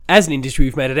As an industry,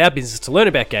 we've made it our business to learn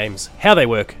about games, how they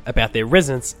work, about their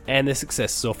resonance, and their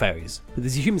successes or failures. But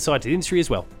there's a human side to the industry as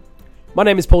well. My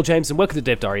name is Paul James, and welcome to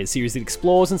Dev Diary, a series that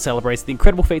explores and celebrates the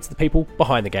incredible feats of the people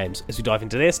behind the games, as we dive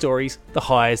into their stories, the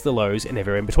highs, the lows, and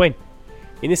everywhere in between.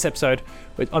 In this episode,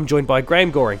 I'm joined by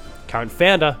Graham Goring, current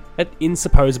founder at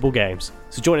Insupposable Games.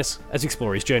 So join us as we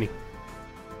explore his journey.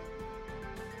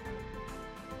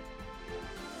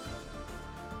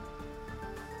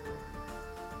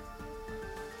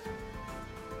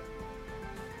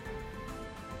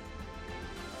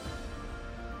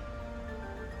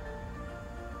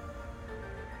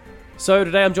 So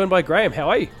today I'm joined by Graham. How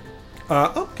are you?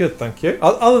 Good, thank you.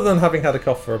 Other than having had a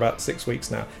cough for about 6 weeks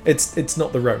now, it's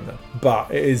not the Rona, but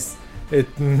it's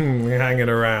hanging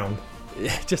around.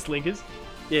 Yeah, just lingers.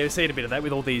 Yeah, we've seen a bit of that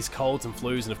with all these colds and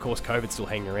flus, and of course COVID still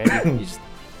hanging around.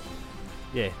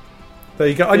 Yeah. There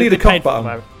you go. I need a cough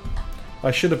button. I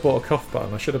should have bought a cough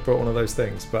button. I should have brought one of those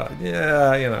things, but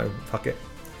yeah, fuck it.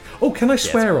 Oh, can I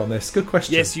swear on this? Good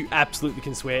question. Yes, you absolutely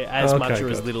can swear as much or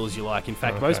as little as you like. In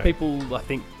fact, most people, I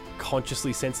think,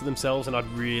 consciously censor themselves, and I'd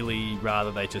really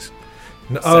rather they just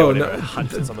say whatever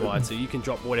hunches on the mind. So you can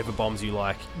drop whatever bombs you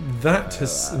like. That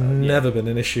has never been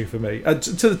an issue for me.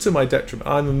 To my detriment,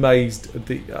 I'm amazed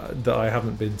that I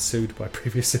haven't been sued by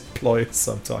previous employers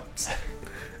sometimes.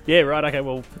 Yeah, right. Okay,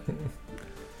 well,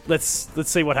 let's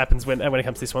see what happens when it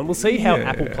comes to this one. We'll see how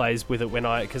Apple plays with it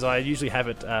because I usually have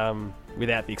it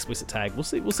without the explicit tag. We'll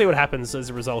see what happens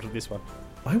as a result of this one.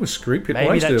 I was scrupulous.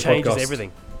 Maybe that changes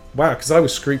everything. Wow, because I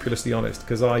was scrupulously honest.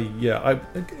 Because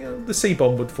the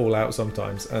C-bomb would fall out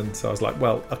sometimes, and so I was like,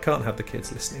 well, I can't have the kids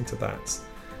listening to that.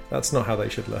 That's not how they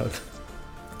should learn.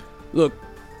 Look,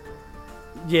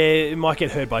 yeah, it might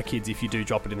get heard by kids if you do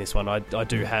drop it in this one. I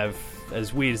do have,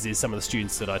 as weird as it is, some of the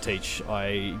students that I teach,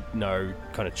 I know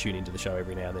kind of tune into the show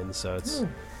every now and then, so it's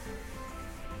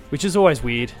which is always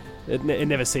weird. It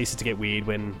never ceases to get weird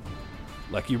when,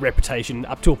 like, your reputation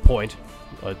up to a point.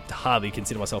 I hardly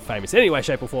consider myself famous in any way,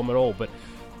 shape, or form at all, but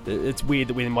it's weird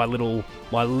that within my little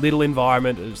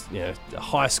environment,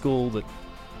 high school, that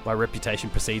my reputation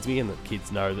precedes me, and that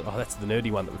kids know that that's the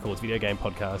nerdy one that records video game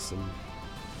podcasts and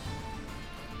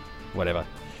whatever.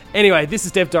 Anyway, this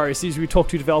is Dev Diary, a series where we talk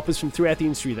to developers from throughout the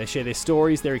industry. They share their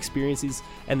stories, their experiences,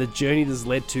 and the journey that has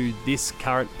led to this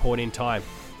current point in time.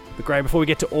 But Graham, before we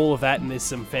get to all of that, and there's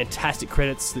some fantastic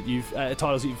credits that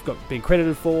titles that you've been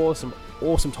credited for, some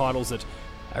awesome titles that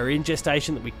are in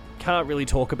gestation that we can't really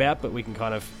talk about, but we can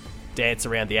kind of dance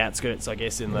around the outskirts, I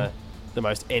guess, in the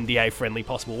most NDA-friendly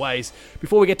possible ways.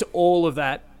 Before we get to all of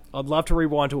that, I'd love to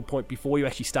rewind to a point before you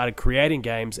actually started creating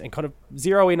games and kind of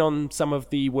zero in on some of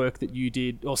the work that you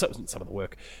did, or some of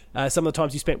the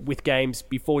times you spent with games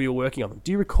before you were working on them.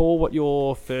 Do you recall what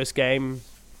your first games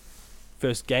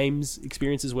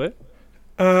experiences were?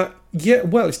 Well,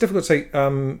 it's difficult to say.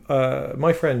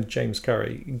 My friend James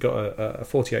Curry got a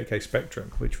 48K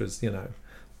Spectrum, which was,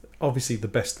 obviously the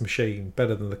best machine,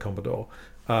 better than the Commodore,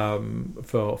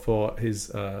 for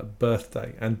his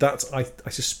birthday. And I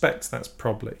suspect that's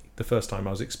probably the first time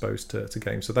I was exposed to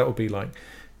games. So that would be like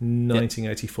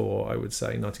 1984, I would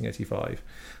say, 1985.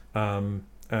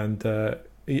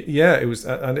 It was,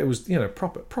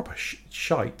 proper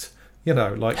shite.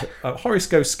 Like Horace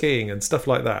Goes Skiing and stuff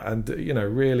like that, and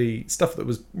really stuff that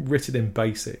was written in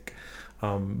BASIC,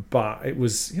 but it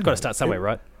was got to start somewhere,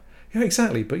 right? Yeah,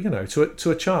 exactly. But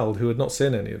to a child who had not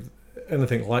seen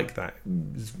anything like that,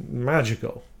 it was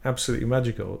magical, absolutely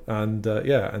magical, and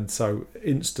and so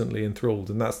instantly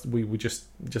enthralled. And that's we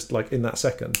just like in that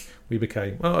second we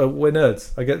became we're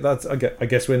nerds. I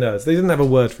guess we're nerds. They didn't have a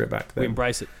word for it back then. We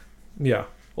embrace it. Yeah.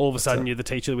 All of a sudden, you're the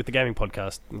teacher with the gaming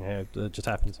podcast. Yeah, it just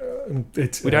happens.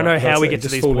 We don't know how we get to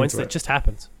these points. That just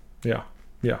happens. Yeah.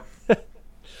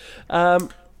 I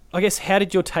guess, how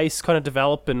did your tastes kind of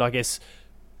develop? And I guess,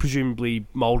 presumably,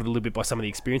 molded a little bit by some of the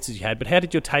experiences you had. But how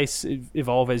did your tastes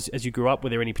evolve as you grew up? Were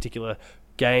there any particular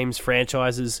games,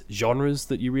 franchises, genres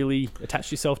that you really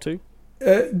attached yourself to?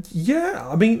 I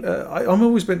mean, I'm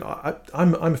always been.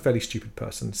 I'm a fairly stupid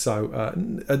person, so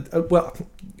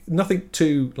nothing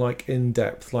too like in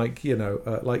depth, like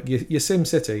like your Sim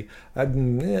City. I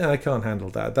can't handle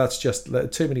that. That's just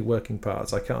too many working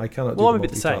parts. I cannot. Well, I'm a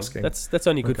bit the same. That's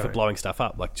only good for blowing stuff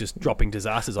up, like just dropping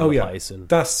disasters on the place. And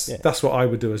that's what I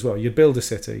would do as well. You'd build a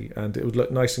city, and it would look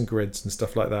nice and grids and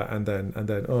stuff like that, and then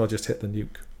just hit the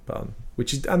nuke button, that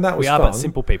was fun. We are but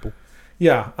simple people.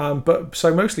 Yeah, but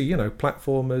so mostly,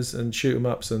 platformers and shoot 'em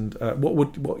ups and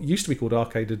what used to be called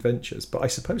arcade adventures, but I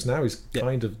suppose now is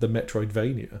kind of the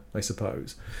Metroidvania, I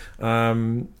suppose.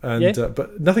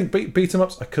 But nothing beat 'em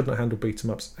ups. I could not handle beat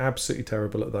 'em ups. Absolutely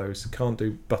terrible at those. Can't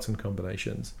do button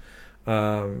combinations.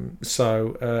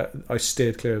 I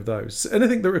steered clear of those.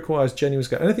 Anything that requires genuine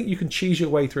skill, anything you can cheese your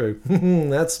way through,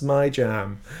 that's my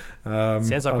jam.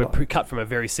 Sounds like we're cut from a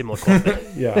very similar cloth there.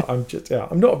 Yeah,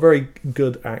 I'm not very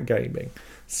good at gaming,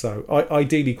 so I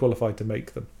ideally qualified to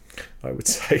make them, I would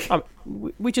say.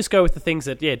 We just go with the things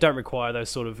that don't require those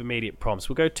sort of immediate prompts.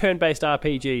 We'll go turn-based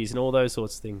RPGs and all those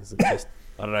sorts of things. That just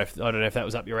I don't know if that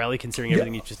was up your alley, considering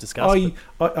everything you've just discussed.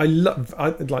 I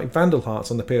like Vandal Hearts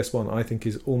on the PS1. I think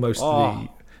is almost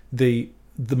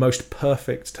the most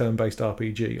perfect turn-based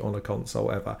RPG on a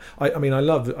console ever. I mean,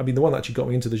 the one that actually got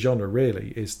me into the genre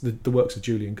really is the works of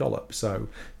Julian Gollop. So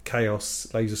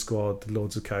Chaos, Laser Squad,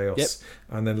 Lords of Chaos,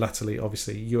 and then latterly,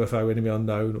 obviously, UFO Enemy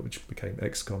Unknown, which became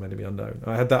XCOM Enemy Unknown.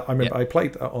 I had that. I remember I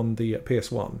played that on the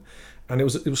PS1, and it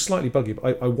was slightly buggy.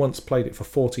 But I once played it for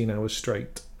 14 hours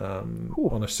straight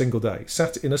on a single day.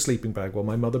 Sat in a sleeping bag while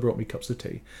my mother brought me cups of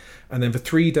tea. And then for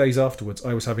 3 days afterwards,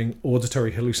 I was having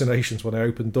auditory hallucinations when I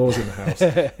opened doors in the house.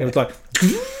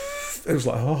 It was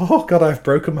like, oh God, I've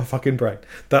broken my fucking brain.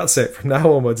 That's it. From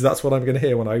now onwards, that's what I'm going to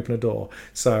hear when I open a door.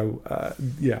 So,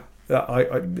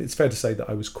 it's fair to say that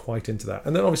I was quite into that.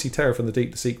 And then obviously Terror from the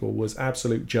Deep, the sequel, was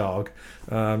absolute jarg.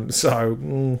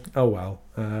 Oh well.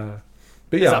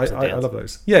 But yeah, I love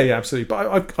those. Yeah, absolutely.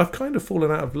 But I've kind of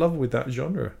fallen out of love with that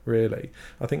genre, really.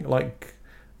 I think like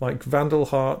Vandal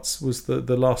Hearts was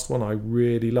the last one I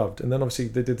really loved, and then obviously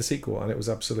they did the sequel, and it was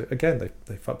absolute. Again,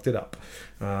 they fucked it up.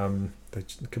 They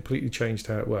completely changed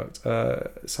how it worked.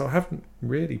 So I haven't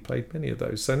really played many of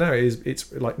those. So now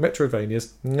it's like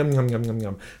Metroidvanias,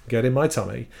 get in my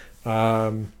tummy,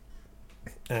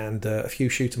 and a few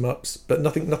shoot 'em ups, but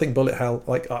nothing bullet hell.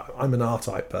 Like I'm an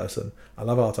R-Type person. I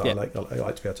love R-Type. I like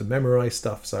to be able to memorize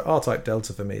stuff. So R-Type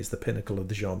Delta for me is the pinnacle of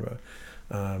the genre.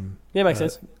 Makes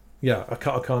sense. Yeah, I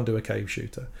can't do a cave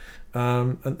shooter,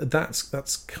 and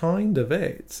that's kind of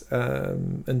it.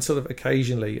 And sort of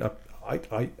occasionally,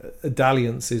 I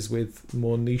dalliances with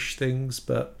more niche things,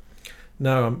 but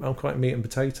no, I'm quite meat and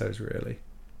potatoes really.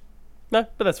 No,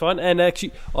 but that's fine. And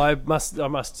actually, I must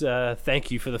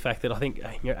thank you for the fact that I think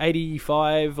you're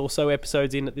 85 or so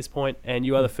episodes in at this point, and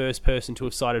you are the first person to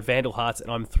have cited Vandal Hearts,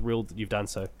 and I'm thrilled that you've done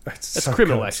so. That's so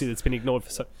criminal, actually. That's been ignored for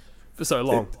so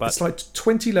long. But it's like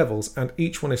 20 levels, and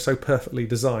each one is so perfectly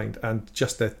designed, and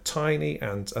just they're tiny,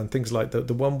 and things like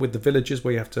the one with the villagers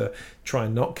where you have to try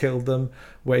and not kill them,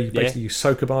 where you basically use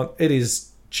Sokoban. It is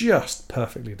just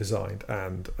perfectly designed,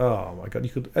 and oh my god,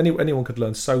 anyone could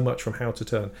learn so much from how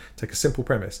to take a simple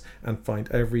premise and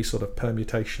find every sort of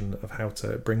permutation of how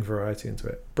to bring variety into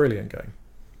it. Brilliant game.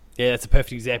 Yeah, that's a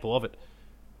perfect example of it.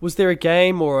 Was there a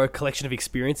game or a collection of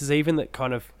experiences even that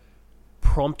kind of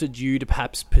prompted you to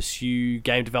perhaps pursue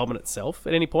game development itself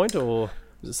at any point, or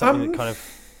was it something that kind of,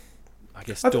 I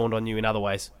guess, dawned on you in other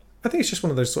ways? I think it's just one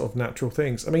of those sort of natural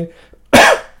things. I mean,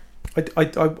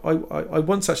 I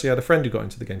once actually had a friend who got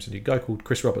into the games, a guy called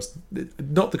Chris Roberts.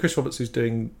 Not the Chris Roberts who's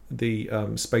doing the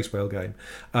Space Whale game,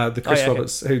 the Chris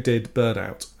Roberts who did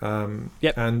Burnout.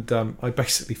 And I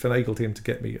basically finagled him to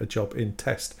get me a job in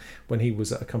test when he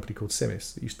was at a company called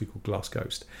Simis. It used to be called Glass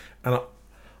Ghost. And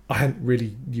I hadn't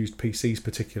really used PCs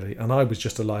particularly, and I was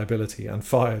just a liability and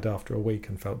fired after a week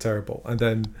and felt terrible. And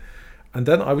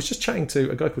then I was just chatting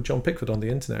to a guy called John Pickford on the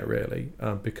internet, really,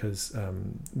 because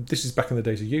this is back in the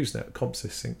days of Usenet,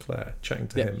 Compsys Sinclair, chatting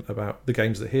to him about the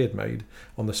games that he had made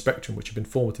on the Spectrum, which had been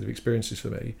formative experiences for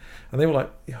me. And they were like,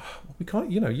 "We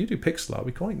can't, you do pixel art.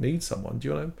 We quite need someone. Do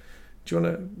you want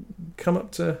to come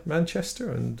up to Manchester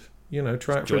and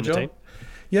try out for a job?" Team.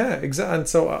 Yeah, exactly. And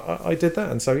so I did that.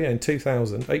 And so in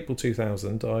April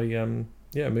 2000,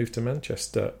 I moved to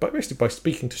Manchester, but basically by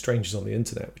speaking to strangers on the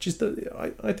internet, which is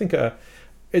I think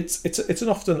it's an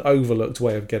often overlooked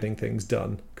way of getting things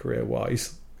done career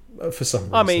wise for some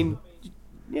reason. I mean,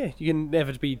 you can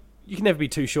never be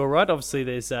too sure, right? Obviously,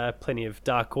 there's plenty of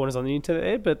dark corners on the internet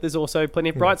there, but there's also plenty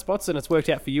of bright spots, and it's worked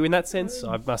out for you in that sense.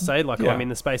 I must say, I'm in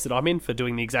the space that I'm in for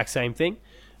doing the exact same thing.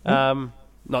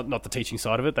 Not the teaching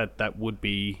side of it. That would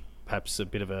be perhaps a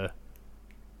bit of a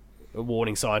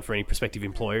warning sign for any prospective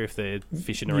employer if they're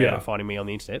fishing around and finding me on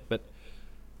the internet. But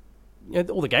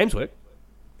all the games work.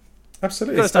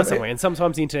 Absolutely. You've got to start somewhere, and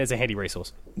sometimes the internet's a handy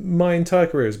resource. My entire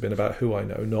career has been about who I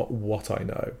know, not what I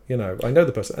know. I know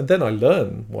the person, and then I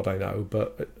learn what I know,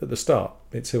 but at the start,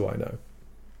 it's who I know.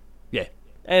 Yeah,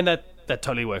 and that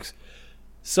totally works.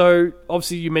 So,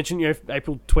 obviously, you mentioned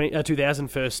April 2000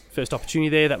 first opportunity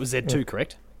there. That was Z2,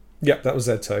 correct? Yeah, that was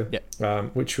Z2. Yeah.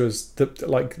 Which was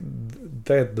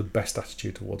they had the best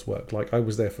attitude towards work. Like I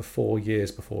was there for 4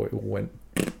 years before it all went,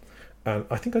 and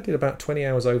I think I did about 20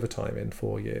 hours overtime in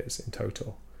 4 years in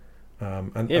total.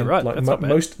 Right. That's not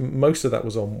bad. Most of that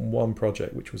was on one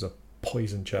project, which was a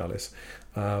poison chalice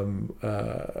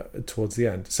towards the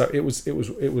end. So it was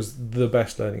the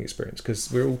best learning experience,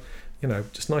 because we're all,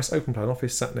 just nice open plan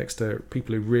office, sat next to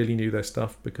people who really knew their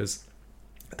stuff, because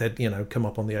they'd come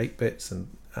up on the 8-bits, and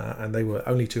they were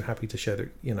only too happy to share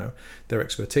their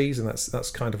expertise, and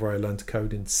that's kind of where I learned to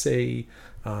code in C,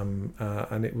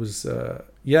 and it was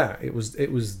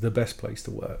it was the best place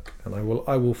to work, and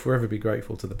I will forever be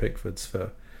grateful to the Pickfords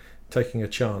for taking a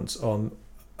chance on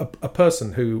a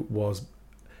person who was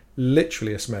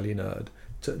literally a smelly nerd.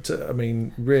 I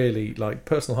mean, really, like,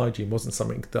 personal hygiene wasn't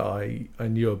something that I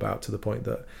knew about, to the point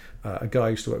that a guy I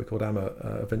used to work with called Amma,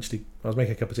 eventually, I was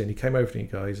making a cup of tea, and he came over to me,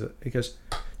 he goes,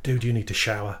 "Dude, you need to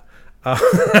shower."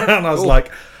 And I was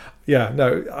like,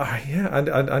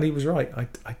 and he was right.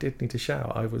 I did need to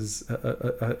shower. I was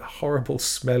a horrible,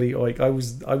 smelly oik. I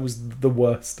was the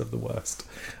worst of the worst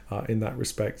in that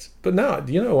respect. But now,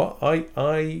 you know what?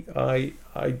 I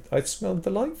smell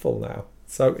delightful now.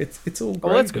 So it's all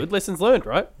great. Oh, that's good. Lessons learned,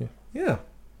 right? Yeah.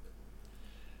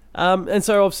 And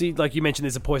so obviously, like you mentioned,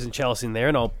 there's a poison chalice in there,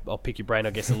 and I'll pick your brain, I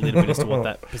guess, a little bit as to what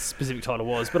that specific title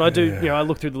was. But I do, I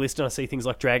look through the list and I see things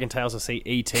like Dragon Tales, I see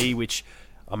E.T., which,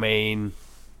 I mean,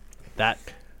 that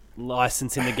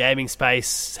license in the gaming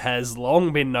space has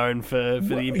long been known for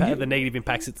the negative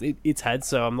impacts it's had.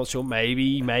 So I'm not sure.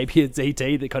 Maybe it's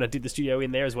E.T. that kind of did the studio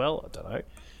in there as well. I don't know.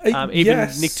 Even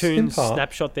yes, Nicktoons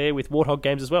Snapshot there with Warthog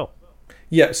Games as well.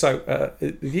 Yeah, so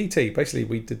E.T. basically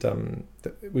we did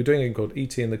we're doing a game called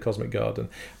E.T. in the Cosmic Garden,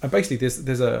 and basically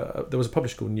there was a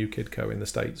publisher called New Kid Co. in the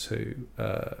States who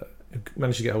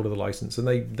managed to get hold of the license, and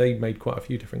they made quite a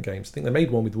few different games. I think they made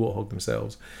one with Warthog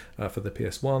themselves for the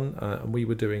PS1, and we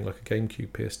were doing like a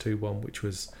GameCube PS2 one, which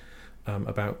was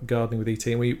about gardening with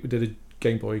E.T., and we did a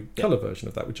Game Boy Color version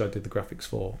of that, which I did the graphics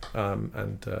for,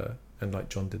 and like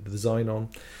John did the design on.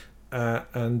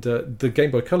 And the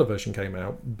Game Boy Color version came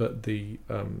out, but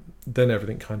then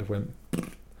everything kind of went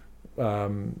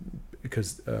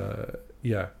because I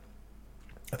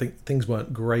think things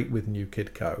weren't great with New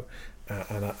Kid Co.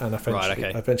 And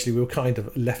eventually we were kind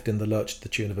of left in the lurch to the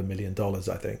tune of $1 million,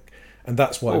 I think, and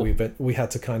that's why we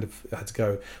had to go.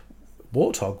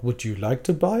 Warthog, would you like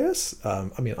to buy us? I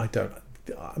mean,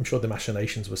 I'm sure the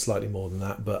machinations were slightly more than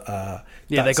that, but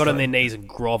they got on their knees and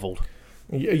grovelled.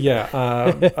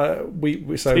 Yeah,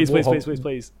 we so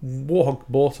please. Warthog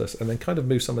bought us, and then kind of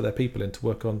moved some of their people in to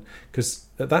work on, because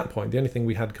at that point the only thing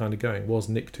we had kind of going was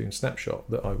Nicktoons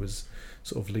Snapshot that I was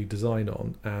sort of lead design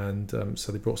on, and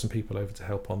so they brought some people over to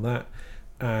help on that,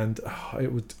 and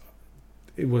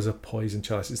it was a poison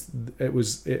chalice.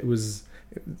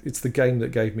 It's the game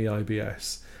that gave me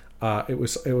IBS. It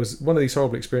was one of these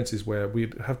horrible experiences where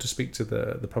we'd have to speak to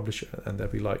the publisher, and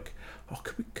they'd be like, "Oh,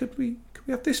 could we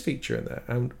have this feature in there?"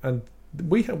 And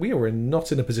we were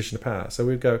not in a position of power, so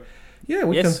we'd go, "Yeah,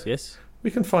 we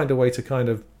can find a way to kind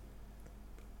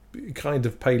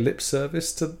of pay lip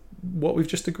service to what we've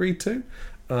just agreed to."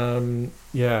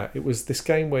 It was this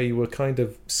game where you were kind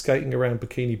of skating around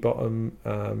Bikini Bottom,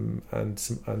 and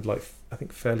like I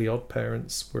think Fairly Odd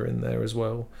Parents were in there as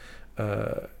well.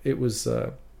 It was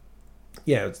a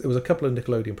couple of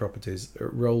Nickelodeon properties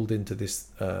rolled into this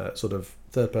sort of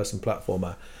third-person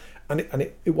platformer, and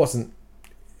it wasn't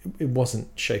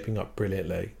shaping up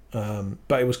brilliantly,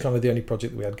 but it was kind of the only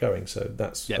project that we had going. So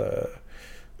that's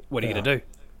what are you going to do?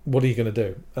 What are you going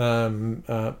to do?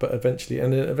 But eventually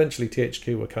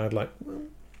THQ were kind of like,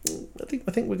 I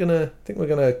think we're gonna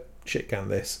shit can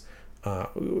this.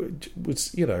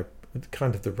 Was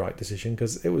kind of the right decision,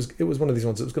 because it was one of these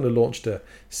ones that was going to launch to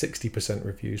 60%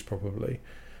 reviews probably,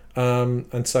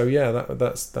 and so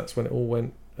that's when it all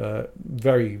went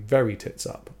very, very tits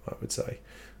up, I would say.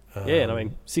 And I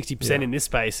mean 60% in this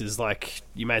space is like,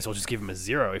 you may as well just give them a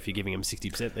 0 if you're giving them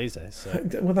 60% these days. So.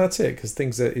 Well, that's it, because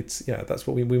things are that's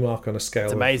what we mark on a scale.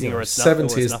 It's amazing, of, or it's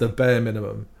 70 is the bare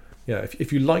minimum. Yeah,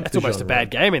 if you like, that's almost genre, a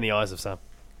bad game in the eyes of some.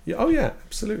 Yeah, oh yeah,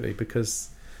 absolutely, because.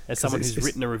 As someone who's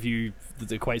written a review that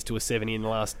equates to a 70 in the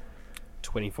last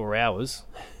 24 hours,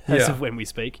 as of when we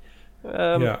speak.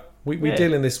 We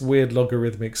deal in this weird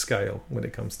logarithmic scale when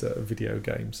it comes to video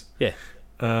games. Yeah.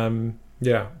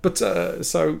 But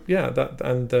that's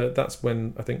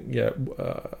when I think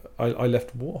I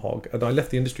left Warthog, and I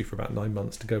left the industry for about 9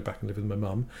 months to go back and live with my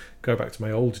mum, go back to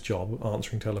my old job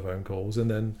answering telephone calls,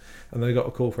 and then I got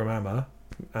a call from Amma.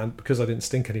 And because I didn't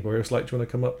stink anymore, it was like, "Do you want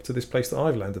to come up to this place that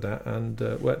I've landed at and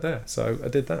work there?" So I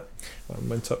did that. I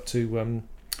went up to,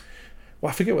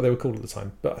 I forget what they were called at the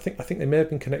time, but I think they may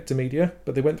have been Connector Media,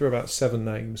 but they went through about 7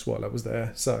 names while I was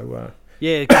there. So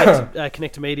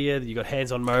Connector Media. You got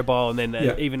Hands on Mobile, and then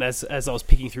even as I was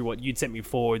picking through what you'd sent me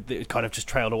forward, it kind of just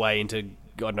trailed away into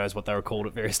God knows what they were called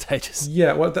at various stages.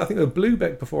 Yeah, well, I think they were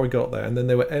Bluebeck before I got there, and then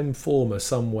there were M-Former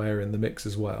somewhere in the mix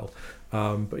as well.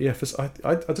 But yeah,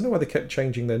 I don't know why they kept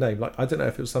changing their name. Like, I don't know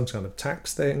if it was some kind of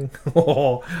tax thing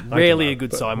or Rarely a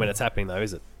good sign when it's happening, though,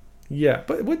 is it? Yeah,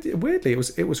 but weirdly, it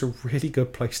was a really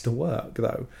good place to work,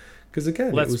 though, because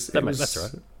again, that's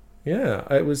right.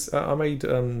 Yeah, it was. I made.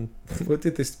 We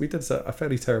did this. We did a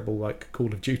fairly terrible like Call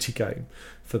of Duty game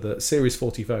for the Series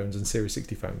 40 phones and Series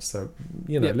 60 phones. So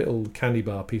little candy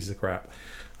bar pieces of crap.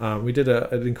 We did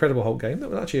an Incredible Hulk game that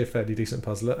was actually a fairly decent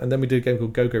puzzler, and then we did a game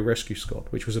called Go Go Rescue Squad,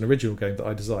 which was an original game that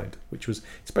I designed.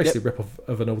 It's basically a rip-off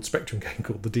of an old Spectrum game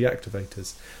called The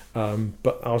Deactivators.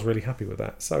 But I was really happy with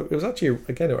that. So it was actually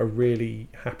again a really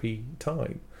happy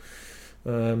time.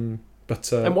 And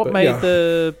what made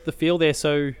the feel there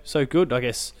so good? I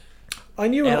guess I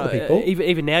knew a lot of people.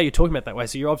 Even now, you're talking about it that way,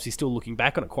 so you're obviously still looking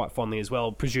back on it quite fondly as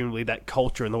well. Presumably, that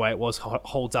culture and the way it was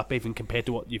holds up, even compared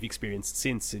to what you've experienced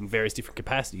since in various different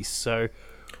capacities. So,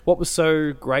 what was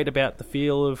so great about the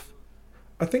feel of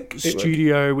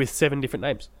studio with 7 different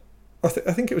names? I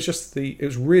think it was just it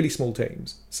was really small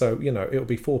teams. So it would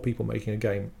be 4 people making a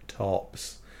game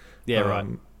tops. Yeah, right.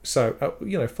 So,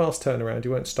 fast turnaround. You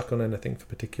weren't stuck on anything for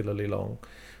particularly long.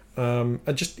 And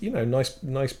just,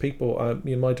 nice people.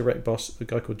 My direct boss, a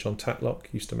guy called John Tatlock,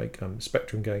 used to make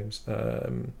Spectrum games.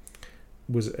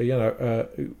 Was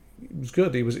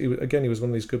good. He was one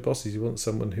of these good bosses. He wasn't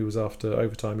someone who was after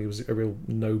overtime. He was a real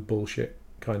no bullshit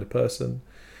kind of person.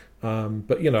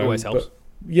 But, always helps.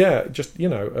 Yeah, just,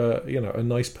 a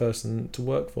nice person to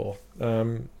work for.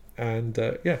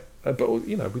 But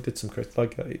we did some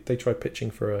they tried pitching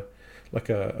for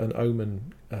an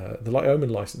Omen. The Omen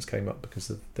license came up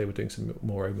because they were doing some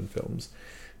more Omen films.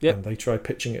 Yep. And they tried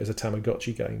pitching it as a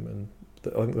Tamagotchi game, and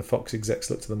I think the Fox execs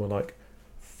looked at them and were like,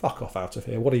 "Fuck off out of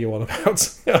here! What are you on about?"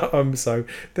 So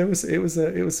it was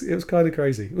kind of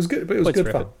crazy. It was good, but it was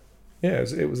good fun. Yeah,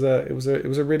 it was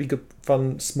a really good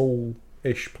fun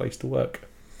small-ish place to work.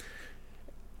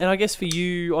 And I guess for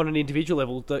you, on an individual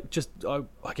level,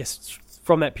 I guess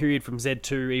from that period from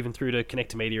Z2 even through to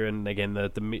Connector Media and again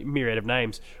the myriad of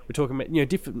names, we're talking about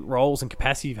different roles and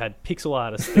capacity. You've had pixel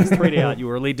artists, there's 3D art. You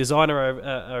were a lead designer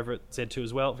over at Z2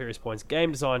 as well at various points.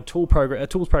 Game design, tools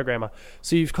programmer.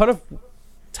 So you've kind of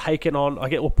taken on,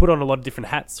 put on a lot of different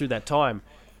hats through that time.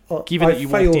 Given that you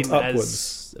walked in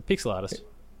as a pixel artist.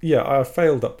 Yeah, I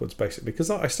failed upwards basically because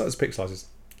I started as a pixel artist.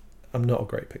 I'm not a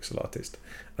great pixel artist.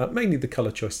 Mainly the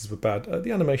color choices were bad.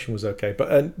 The animation was okay,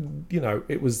 but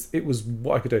it was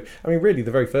what I could do. I mean, really, the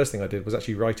very first thing I did was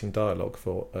actually writing dialogue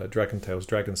for Dragon Tales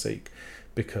Dragon Seek,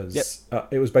 because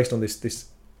it was based on this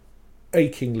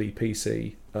achingly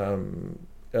PC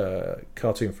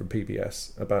cartoon from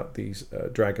PBS about these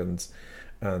dragons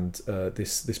and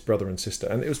this brother and sister,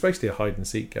 and it was basically a hide and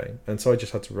seek game. And so I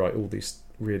just had to write all these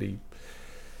really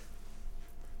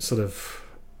sort of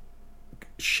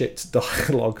shit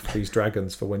dialogue for these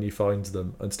dragons for when you find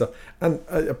them and stuff, and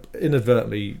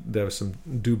inadvertently there were some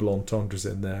double entendres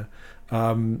in there,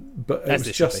 but it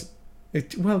was just but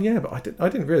I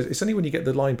didn't realize it's only when you get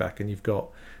the line back and you've got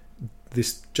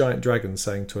this giant dragon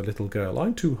saying to a little girl,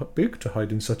 "I'm too big to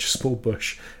hide in such a small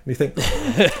bush," and you think,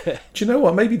 do you know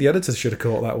what, maybe the editors should have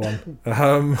caught that one.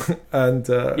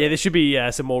 There should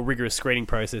be some more rigorous screening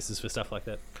processes for stuff like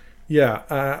that.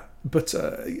 But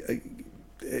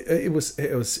it was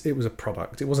a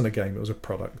product. It wasn't a game. It was a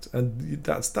product, and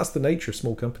that's the nature of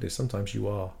small companies. Sometimes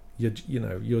you're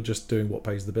just doing what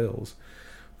pays the bills.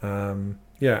 And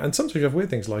sometimes you have weird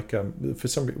things like for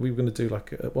some we were going to do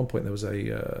at one point there was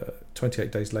a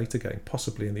 28 Days Later game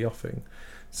possibly in the offing.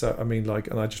 So I mean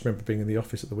and I just remember being in the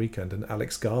office at the weekend and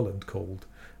Alex Garland called.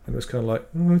 And it was kind of like,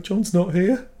 oh, John's not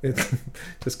here.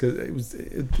 Just because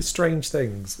strange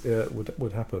things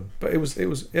would happen. But it was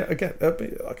again,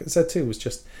 like I said too, it was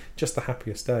just the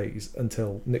happiest days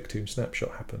until Nicktoon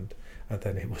Snapshot happened, and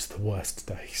then it was the worst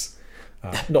days.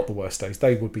 Not the worst days;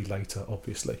 they would be later,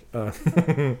 obviously. We'll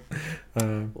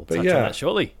touch on that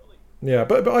shortly. Yeah,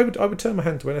 but I would turn my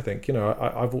hand to anything.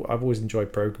 I've always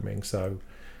enjoyed programming, so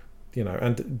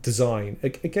and design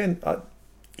again. I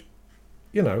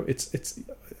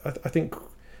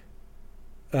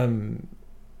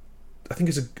think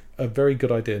it's a very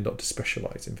good idea not to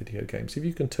specialise in video games. If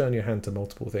you can turn your hand to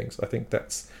multiple things, I think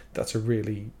that's a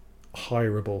really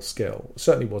hireable skill. It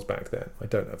certainly was back then. I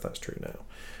don't know if that's true now.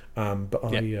 I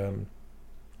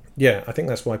think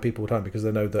that's why people would hire, because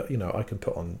they know that I can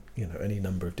put on any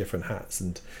number of different hats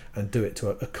and do it to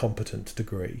a competent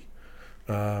degree.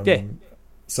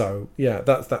 So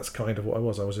that's kind of what I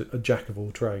was. I was a jack of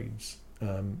all trades.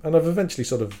 And I've eventually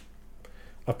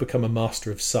I've become a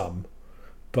master of some,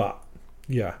 but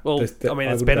Yeah. Well, I mean,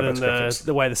 it's better than the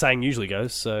the way the saying usually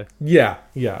goes. So yeah.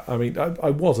 I mean, I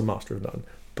was a master of none,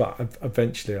 but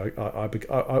eventually,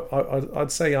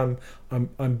 I'd say I'm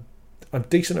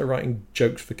decent at writing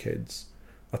jokes for kids.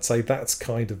 I'd say that's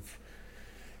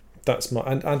my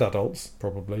and adults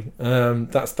probably.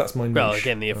 That's my niche. Well,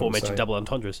 again, the aforementioned double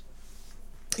entendres.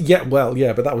 Yeah, well,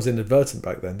 yeah, but that was inadvertent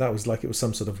back then. That was like it was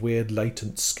some sort of weird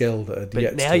latent skill that had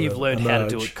yet to now you've learned emerge. how to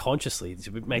do it consciously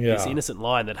to make this innocent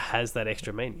line that has that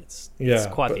extra meaning. It's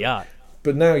quite the art.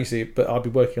 But now you see, I'll be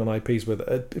working on IPs where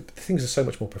things are so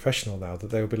much more professional now that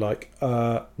they will be like,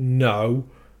 no,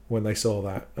 when they saw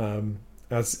that.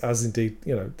 As indeed,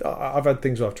 I've had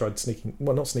things where I've tried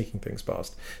not sneaking things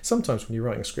past. Sometimes when you're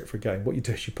writing a script for a game, what you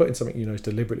do is you put in something is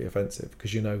deliberately offensive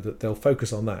because you know that they'll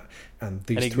focus on that, and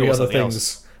these three other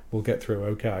things will get through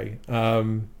okay.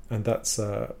 And that's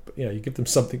you give them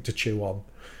something to chew on.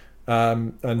 I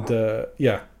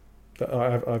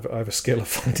have a skill of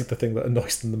finding the thing that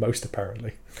annoys them the most,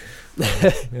 apparently.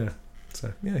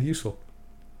 Useful.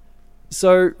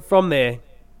 So from there,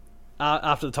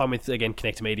 after the time with, again,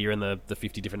 Connect Media and the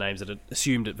 50 different names that are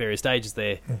assumed at various stages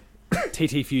there,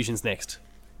 TT Fusion's next.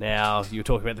 Now, you were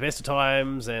talking about the best of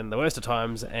times and the worst of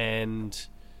times, and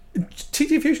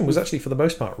TT Fusion was actually, for the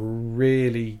most part,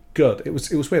 really good. It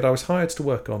was weird. I was hired to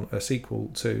work on a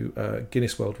sequel to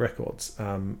Guinness World Records,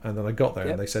 and then I got there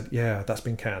and they said, yeah, that's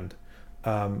been canned.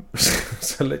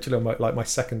 So literally on my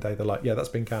second day, they're like, yeah, that's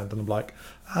been canned, and I'm like,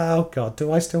 oh god,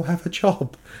 do I still have a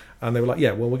job? And they were like,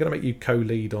 yeah, well, we're going to make you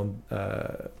co-lead on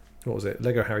what was it,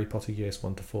 Lego Harry Potter Years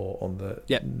 1 to 4 on the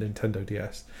Nintendo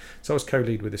DS. So I was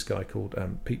co-lead with this guy called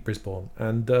Pete Brisbane,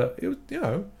 and it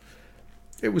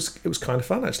was kind of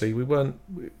fun actually. We weren't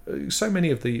so many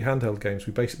of the handheld games.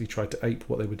 We basically tried to ape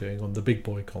what they were doing on the big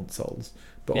boy consoles,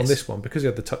 but on this one, because we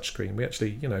had the touchscreen, we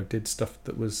actually did stuff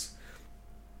that was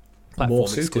platform more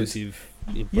suited. Exclusive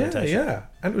implementation. Yeah,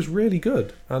 and it was really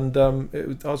good. And I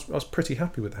was pretty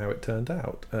happy with how it turned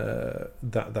out.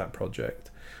 That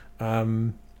project,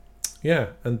 and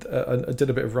I did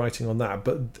a bit of writing on that.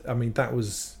 But I mean, that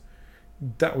was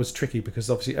tricky because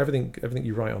obviously everything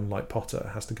you write on like Potter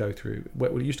has to go through.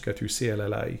 Well, it used to go through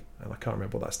CLLA, and I can't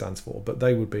remember what that stands for. But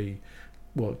they would be,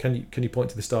 well, can you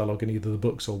point to this dialogue in either the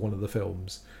books or one of the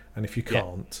films? And if you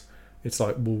can't. It's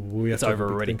like, well, we have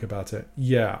to think about it.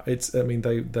 Yeah, I mean,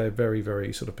 they're very,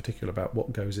 very sort of particular about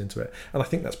what goes into it. And I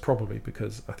think that's probably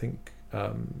because I think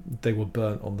they were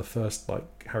burnt on the first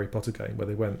like Harry Potter game where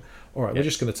they went, all right, we're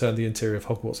just going to turn the interior of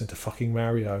Hogwarts into fucking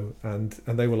Mario. And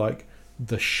they were like,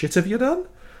 the shit have you done?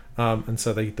 And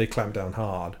so they clamped down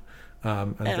hard.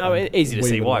 Easy to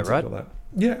see why, right?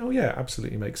 Yeah,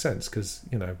 absolutely makes sense because,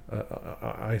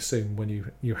 I assume when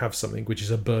you have something which is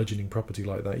a burgeoning property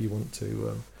like that, you want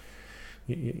to...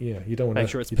 you don't want to make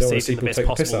sure it's perceived in the best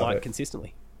possible light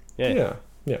consistently. Yeah.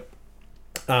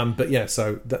 But yeah,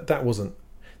 so that wasn't,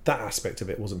 that aspect of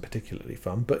it wasn't particularly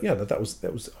fun. But yeah, that was I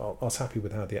was happy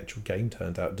with how the actual game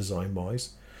turned out design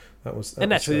wise. And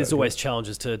naturally, there's always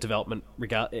challenges to development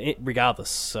regardless.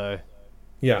 So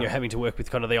you're having to work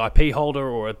with kind of the IP holder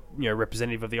or a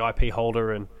representative of the IP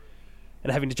holder and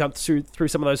having to jump through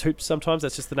some of those hoops. Sometimes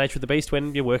that's just the nature of the beast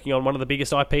when you're working on one of the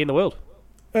biggest IP in the world.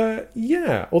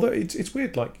 Although it's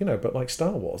weird, like but like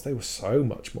Star Wars, they were so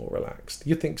much more relaxed.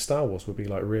 You'd think Star Wars would be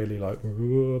like really like,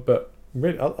 but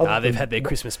really, they've had their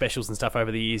Christmas specials and stuff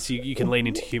over the years. You can lean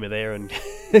into humour there and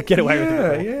get away with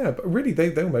it. Yeah, but really,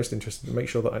 they were most interested to make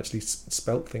sure that I actually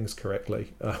spelt things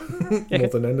correctly more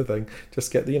than anything.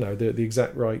 Just get the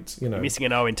exact right. You're missing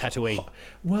an O in Tatooine.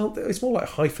 Well, it's more like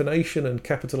hyphenation and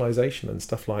capitalization and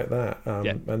stuff like that.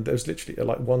 And there was literally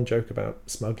like one joke about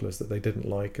smugglers that they didn't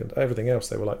like, and everything else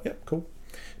they were like, yeah, cool.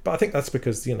 But I think that's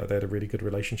because they had a really good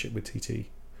relationship with TT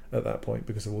at that point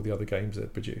because of all the other games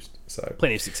they'd produced. So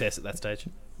plenty of success at that stage.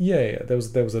 Yeah, there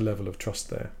was a level of trust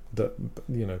there that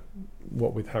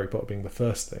what with Harry Potter being the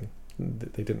first thing,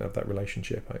 they didn't have that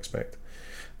relationship, I expect.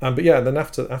 But yeah, then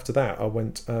after that, I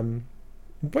went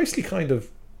basically kind of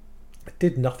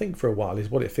did nothing for a while is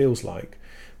what it feels like,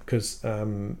 because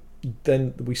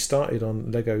then we started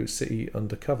on Lego City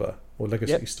Undercover, or Lego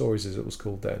City Stories as it was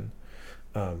called then.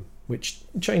 Which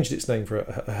changed its name for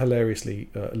a hilariously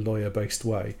lawyer-based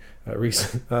way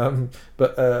recent. I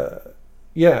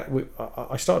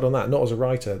started on that, not as a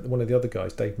writer. One of the other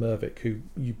guys, Dave Mervick, who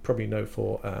you probably know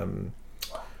for...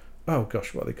 what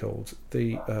are they called?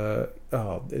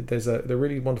 There's a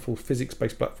really wonderful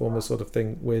physics-based platformer sort of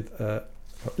thing with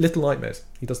Little Nightmares.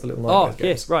 He does the Little Nightmares games.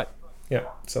 Yes, right. Yeah,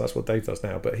 so that's what Dave does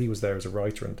now, but he was there as a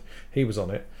writer and he was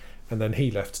on it, and then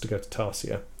he left to go to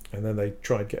Tarsia. And then they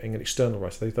tried getting an external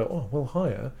writer. They thought, we'll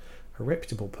hire a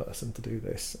reputable person to do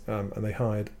this. And they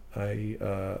hired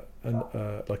a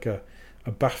like a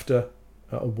BAFTA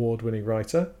award-winning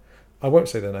writer. I won't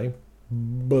say their name,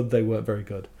 but they weren't very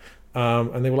good.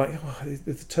 And they were like, oh,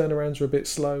 the turnarounds are a bit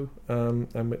slow, and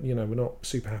we're not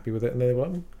super happy with it. And they were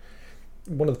like,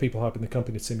 one of the people high up in the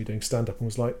company had seen me doing stand-up and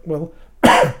was like, well,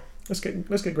 let's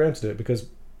get Graham to do it because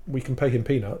we can pay him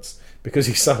peanuts because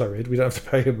he's salaried. We don't have to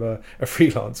pay him a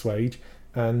freelance wage.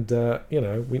 And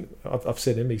I've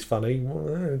seen him. He's funny.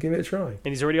 Well, give it a try. And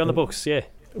he's already on the books. Yeah.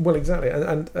 Well, exactly.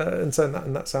 And so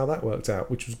that's how that worked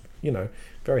out, which was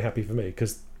very happy for me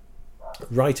because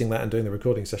writing that and doing the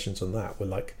recording sessions on that were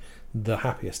like the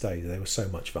happiest days. They were so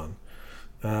much fun.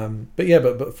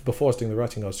 But before I was doing the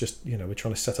writing, I was just, we're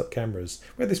trying to set up cameras.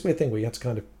 We had this weird thing where you had to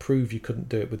kind of prove you couldn't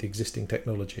do it with the existing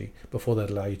technology before they'd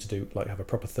allow you to have a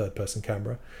proper third-person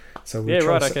camera. So we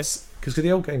because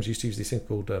the old games used to use these things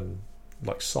called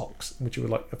like socks, which were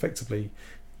like effectively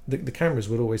the cameras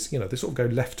would always, they sort of go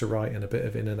left to right and a bit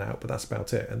of in and out, but that's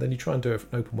about it. And then you try and do an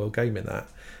open world game in that,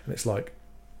 and it's like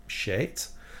shit.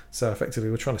 So effectively,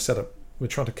 we're trying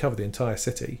to cover the entire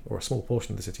city or a small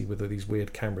portion of the city with these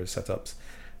weird camera setups,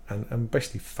 and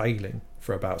basically failing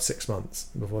for about 6 months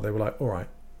before they were like, all right,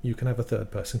 you can have a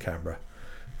third-person camera,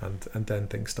 and then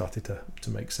things started to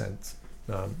make sense.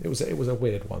 It was a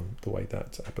weird one the way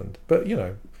that happened, but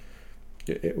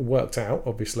it worked out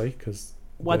obviously because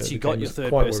once you got your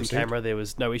third-person camera, there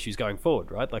was no issues going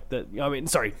forward, right? Like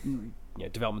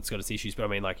development's got its issues, but I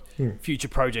mean, like future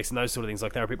projects and those sort of things,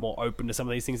 like they're a bit more open to some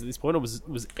of these things at this point. Or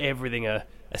was everything a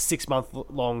 6-month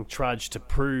long trudge to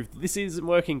prove this isn't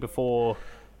working before?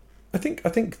 I think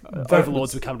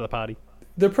overlords would come to the party.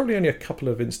 There are probably only a couple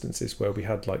of instances where we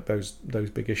had like those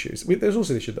big issues. There's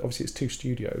also the issue that obviously it's 2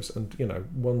 studios, and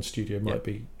one studio might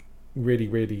be really,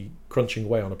 really crunching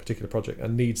away on a particular project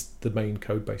and needs the main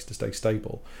code base to stay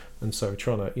stable, and so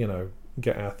trying to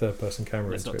get our third-person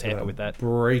camera into it without with that.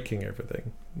 breaking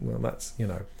everything. Well, that's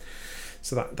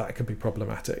so that could be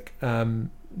problematic.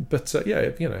 But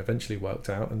eventually worked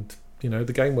out, and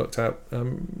the game worked out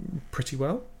pretty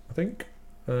well. I think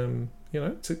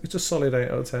it's a solid 8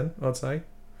 out of 10, I'd say.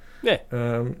 Yeah.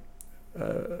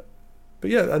 But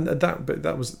yeah, and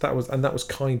that was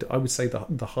kind of, I would say,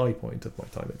 the high point of my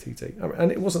time at TT.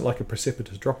 And it wasn't like a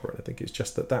precipitous drop or anything. It's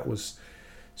just that was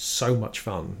so much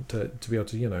fun to be able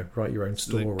to write your own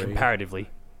story comparatively.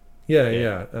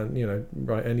 Yeah, and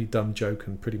write any dumb joke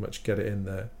and pretty much get it in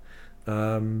there.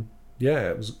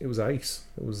 It was ace.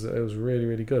 It was really,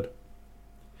 really good.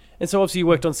 And so obviously you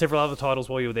worked on several other titles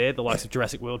while you were there, the likes of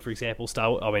Jurassic World, for example.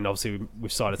 Obviously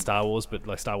we've cited Star Wars, but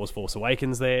like Star Wars Force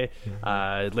Awakens there,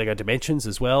 Lego Dimensions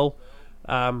as well.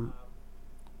 What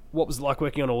was it like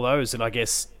working on all those? And I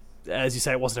guess, as you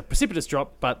say, it wasn't a precipitous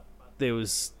drop, but there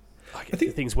was, I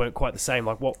think things weren't quite the same.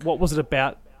 Like what was it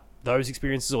about those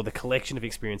experiences or the collection of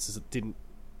experiences that didn't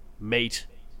meet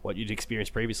what you'd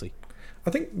experienced previously? I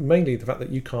think mainly the fact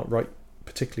that you can't write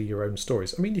particularly your own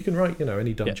stories. I mean, you can write,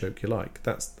 any dumb joke you like.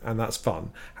 That's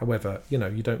fun. However, you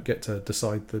don't get to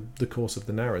decide the course of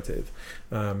the narrative.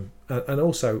 And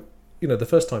also, the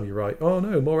first time you write, oh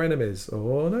no, more enemies,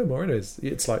 or oh no, more enemies.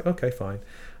 It's like, okay, fine.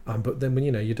 But then when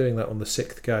you're doing that on the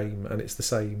 6th game and it's the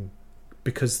same,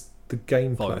 because the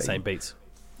gameplay following the same beats.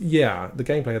 Yeah, the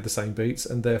gameplay had the same beats,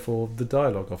 and therefore the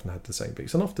dialogue often had the same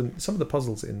beats. And often some of the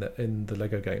puzzles in the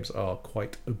Lego games are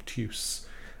quite obtuse.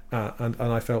 And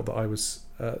I felt that I was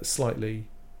slightly,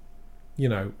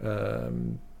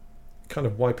 kind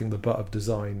of wiping the butt of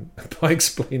design by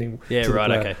explaining to the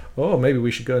player, okay. Oh, maybe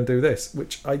we should go and do this.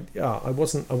 Which I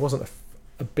wasn't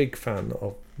a big fan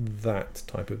of that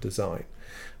type of design,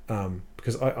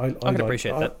 because I can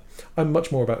appreciate that. I'm much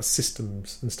more about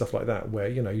systems and stuff like that, where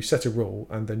you set a rule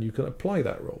and then you can apply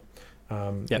that rule.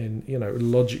 In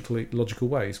logical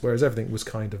ways, whereas everything was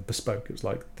kind of bespoke. It was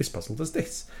like, this puzzle does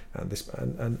this and this,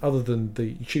 and other than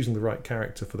the choosing the right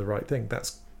character for the right thing,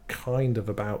 that's kind of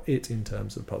about it in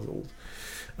terms of puzzles.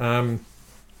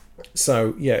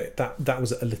 So yeah, that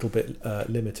was a little bit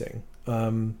limiting.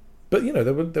 But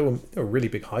there were really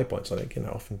big high points. I think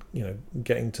often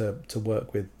getting to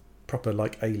work with proper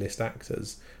like A-list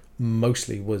actors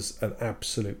mostly was an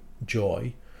absolute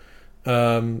joy.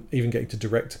 Even getting to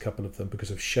direct a couple of them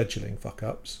because of scheduling fuck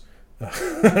ups. Or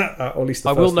at least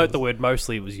I will note the word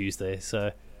mostly was used there,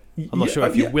 so I'm not sure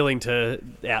if you're willing to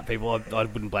out people. I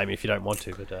wouldn't blame you if you don't want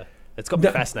to, but it's got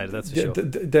me fascinated. That's for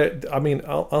sure. I mean,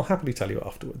 I'll happily tell you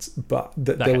afterwards. But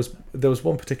there was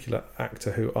one particular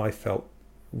actor who I felt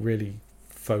really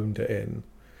phoned it in,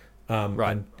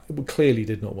 and clearly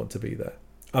did not want to be there.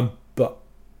 But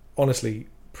honestly,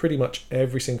 pretty much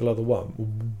every single other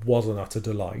one was an utter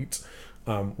delight,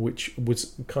 which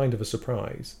was kind of a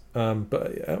surprise.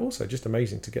 But also just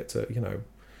amazing to get to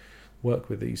work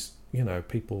with these,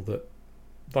 people that,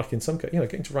 like in some case,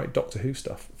 getting to write Doctor Who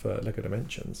stuff for Lego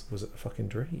Dimensions was a fucking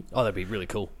dream. Oh, that'd be really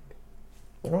cool.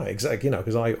 Right, exactly.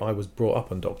 Because I was brought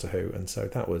up on Doctor Who, and so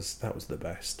that was the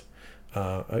best.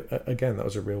 Again, that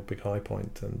was a real big high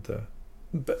point, and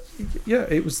but yeah,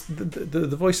 it was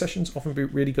the voice sessions often be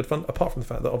really good fun. Apart from the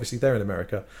fact that obviously they're in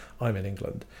America, I'm in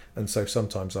England, and so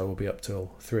sometimes I will be up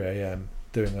till 3 a.m.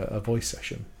 doing a voice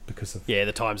session because of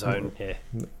the time zone,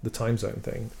 the time zone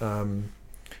thing.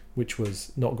 Which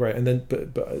was not great, and then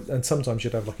but sometimes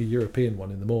you'd have like a European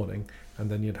one in the morning, and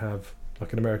then you'd have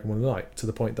like an American one at night. To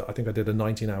the point that I think I did a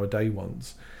 19-hour day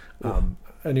once, and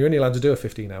you're only allowed to do a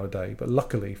 15-hour day. But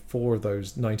luckily, 4 of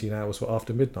those 19 hours were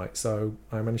after midnight, so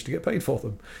I managed to get paid for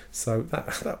them. So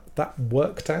that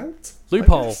worked out.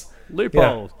 Loophole.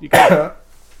 Yeah.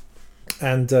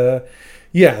 And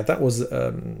that was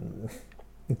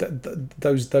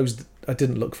those. I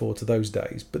didn't look forward to those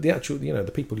days, but the actual,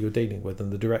 the people you were dealing with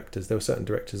and the directors, there were certain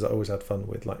directors that I always had fun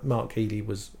with. Like Mark Healy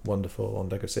was wonderful on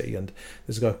Lego City, and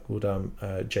there's a guy called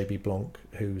JB Blanc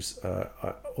who's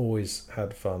I always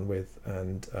had fun with,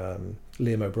 and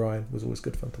Liam O'Brien was always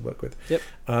good fun to work with. Yep.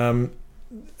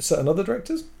 Certain other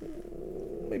directors,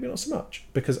 maybe not so much,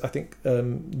 because I think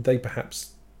they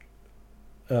perhaps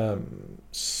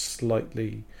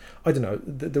slightly, I don't know,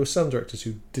 there were some directors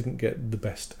who didn't get the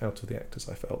best out of the actors,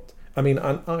 I felt. I mean,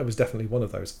 I was definitely one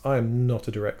of those. I am not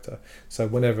a director, so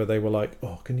whenever they were like,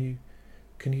 "Oh, can you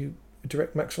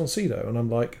direct Max von Sydow?" and I'm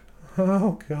like,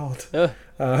 "Oh God."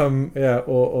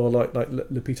 Or like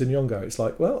Lupita Nyong'o, it's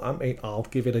like, well, I mean, I'll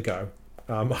give it a go.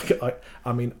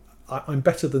 I mean, I'm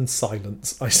better than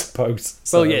silence, I suppose.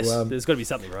 So, well, yes, there's got to be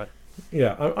something, right?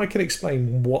 Yeah, I can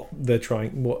explain what they're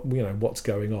trying, what's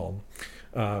going on,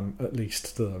 at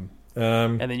least to them.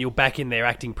 And then you're back in their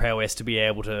acting prowess to be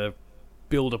able to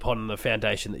build upon the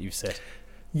foundation that you've set.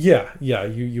 Yeah,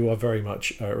 you are very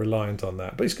much reliant on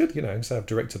that, but it's good, so I've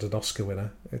directed an Oscar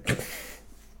winner.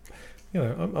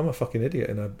 I'm a fucking idiot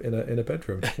in a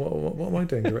bedroom. What am I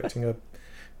doing directing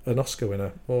an Oscar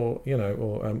winner, or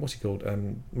what's he called?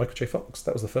 Michael J. Fox.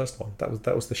 That was the first one. That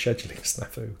was the scheduling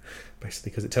snafu,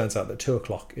 basically, because it turns out that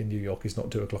 2:00 in New York is not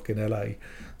 2:00 in LA.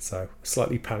 So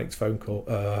slightly panicked phone call.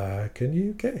 Can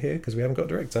you get here because we haven't got a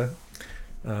director?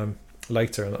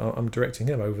 Later, and I'm directing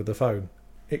him over the phone.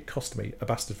 It cost me a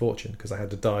bastard fortune because I had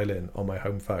to dial in on my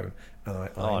home phone, and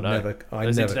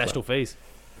those international fees.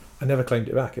 I never claimed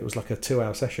it back. It was like a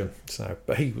 2-hour session. So,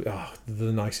 but he,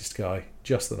 the nicest guy,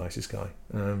 just the nicest guy.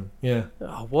 Yeah.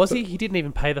 Oh, was he? He didn't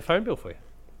even pay the phone bill for you.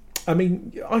 I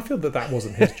mean, I feel that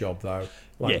wasn't his job though.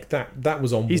 Like that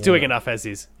was on. He's doing enough as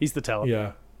is. He's the talent.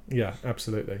 Yeah,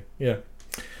 absolutely. Yeah.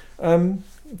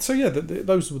 So yeah,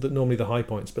 those were normally the high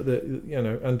points, but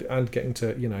and getting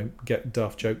to get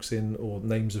daft jokes in or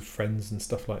names of friends and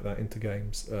stuff like that into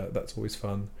games. That's always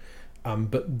fun.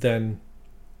 But then,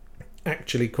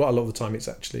 actually, quite a lot of the time, it's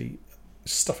actually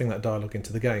stuffing that dialogue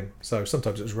into the game. So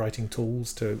sometimes it was writing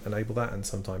tools to enable that, and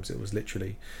sometimes it was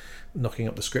literally knocking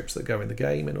up the scripts that go in the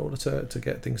game in order to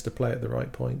get things to play at the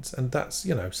right points. And that's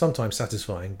sometimes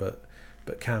satisfying, but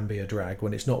can be a drag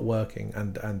when it's not working,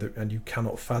 and you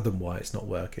cannot fathom why it's not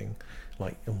working.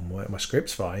 Like, my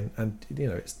script's fine, and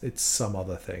it's some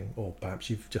other thing, or perhaps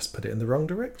you've just put it in the wrong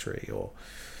directory, or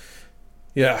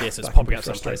so it's popping up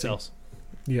someplace else.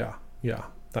 Yeah,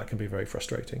 that can be very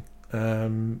frustrating.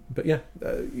 But yeah,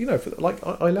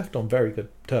 I left on very good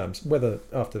terms. Whether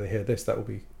after they hear this that will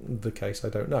be the case, I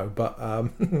don't know. But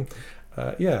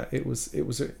it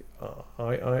was.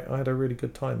 I had a really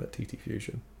good time at TT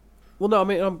Fusion. Well, no, I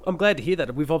mean, I'm glad to hear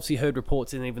that. We've obviously heard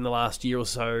reports in even the last year or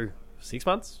so, 6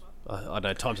 months. I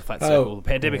know time's a flat circle. The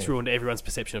pandemic's ruined everyone's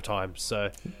perception of time.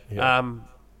 So,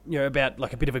 about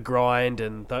like a bit of a grind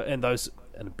and those,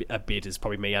 and a bit is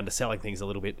probably me underselling things a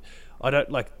little bit. I don't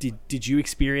like. Did you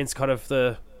experience kind of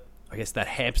that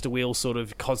hamster wheel sort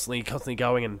of constantly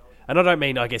going? And I don't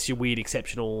mean, I guess, your weird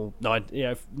exceptional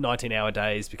 19-hour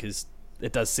days, because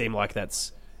it does seem like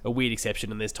that's a weird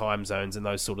exception, and there's time zones and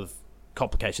those sort of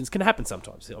complications can happen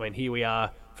sometimes. I mean, here we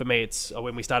are. For me, it's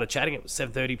when we started chatting, it was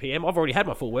 7:30 p.m. I've already had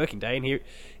my full working day, and here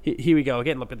we go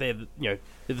again. But they're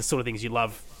the sort of things you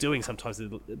love doing sometimes.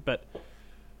 But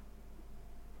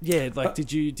yeah,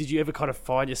 did you ever kind of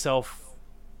find yourself?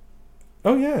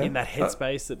 Oh yeah, in that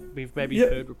headspace that we've maybe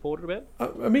heard reported about.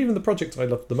 I mean, even the project I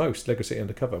loved the most, Lego City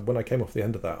Undercover. When I came off the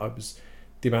end of that,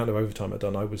 the amount of overtime I'd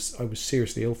done. I was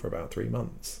seriously ill for about 3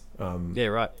 months. Yeah,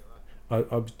 right. I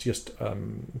was just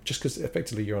because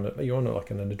effectively you're on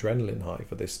like an adrenaline high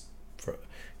for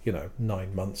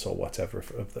 9 months or whatever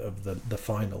of the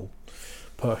final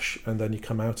push, and then you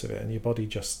come out of it and your body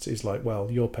just is like, well,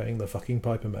 you're paying the fucking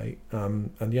piper, mate.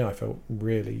 And yeah, I felt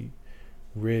really,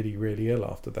 really, really ill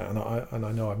after that, and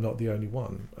I know I'm not the only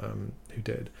one who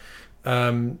did.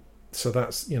 So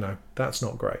that's that's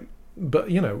not great. But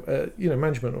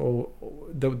management or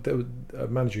the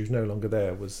manager who's no longer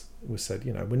there was said,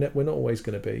 we're not always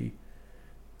going to be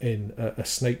in a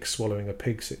snake swallowing a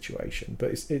pig situation,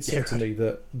 but it seemed to me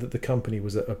that the company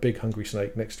was a big hungry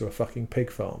snake next to a fucking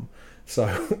pig farm,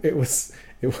 so it was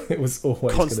always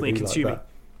constantly be consuming. like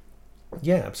that.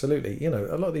 Yeah, absolutely. A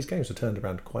lot of these games were turned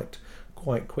around quite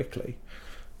quickly.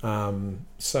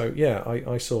 So yeah,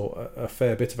 I saw a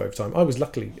fair bit of overtime. I was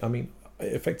luckily,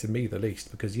 it affected me the least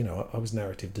because I was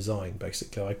narrative design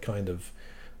basically. I kind of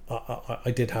I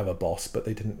did have a boss, but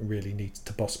they didn't really need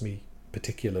to boss me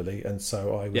particularly, and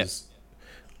so I was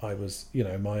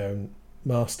my own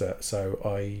master, so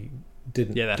I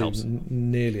didn't do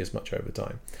nearly as much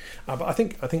overtime. But I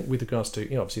think with regards to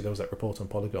obviously there was that report on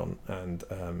Polygon and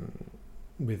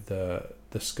with the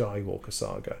Skywalker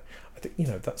saga, I think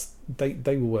that's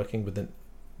they were working with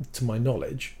to my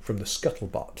knowledge from the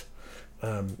scuttlebutt.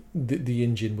 The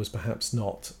engine was perhaps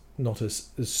not as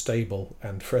stable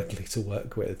and friendly to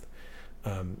work with.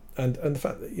 And the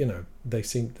fact that I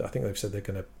think they've said they're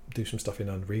going to do some stuff in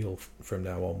Unreal from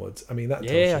now onwards. I mean, that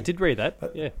tells you, I did read that.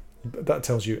 That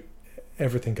tells you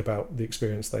everything about the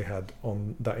experience they had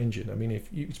on that engine. I mean,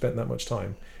 if you spent that much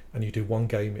time and you do one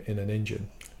game in an engine,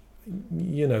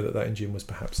 that engine was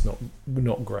perhaps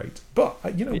not great. But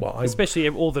especially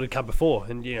all that had come before,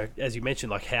 and as you mentioned,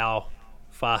 like how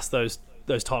fast those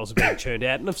titles are being churned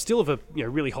out, and still of a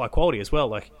really high quality as well.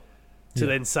 Like. To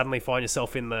then suddenly find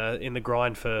yourself in the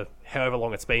grind for however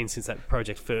long it's been since that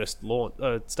project first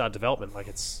started development, like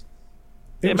it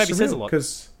maybe surreal, says a lot.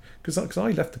 Because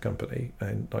I left the company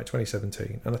in like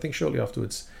 2017, and I think shortly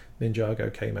afterwards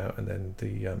Ninjago came out, and then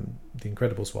the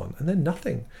Incredibles one, and then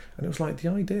nothing. And it was like the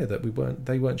idea that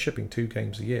they weren't shipping 2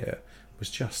 games a year was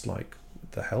just like,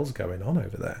 what the hell's going on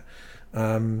over there?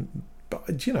 But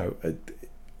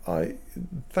I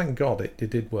thank God it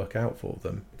did work out for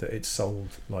them, that it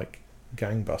sold like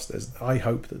gangbusters. I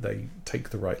hope that they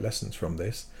take the right lessons from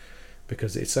this,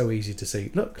 because it's so easy to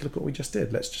see, look what we just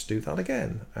did, let's just do that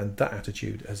again. And that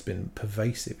attitude has been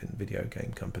pervasive in video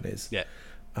game companies.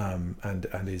 And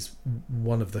is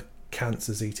one of the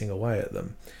cancers eating away at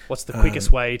them. What's the quickest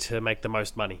way to make the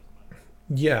most money?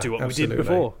 Do what absolutely. We did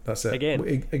before. That's it.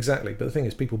 Again. Exactly. But the thing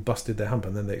is, people busted their hump,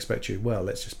 and then they expect you, well,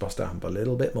 let's just bust our hump a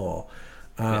little bit more.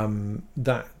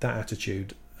 That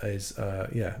attitude is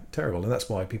terrible, and that's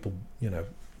why people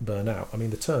burn out. I mean,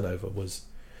 the turnover was,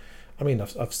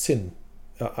 I've seen,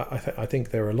 I think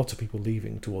there are a lot of people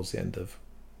leaving towards the end of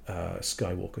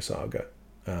Skywalker Saga,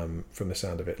 from the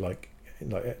sound of it. Like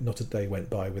not a day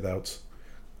went by without,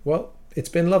 well, it's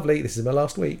been lovely, this is my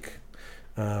last week,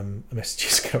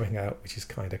 messages going out, which is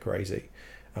kind of crazy.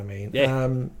 I mean,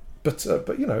 but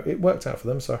it worked out for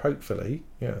them, so hopefully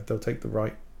they'll take the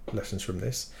right lessons from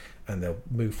this, and they'll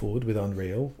move forward with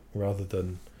Unreal rather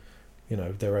than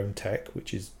their own tech,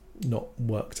 which is not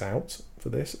worked out for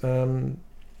this, and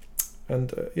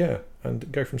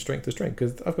go from strength to strength,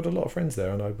 because I've got a lot of friends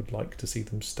there and I would like to see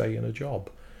them stay in a job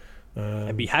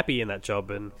and be happy in that job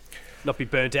and not be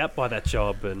burnt out by that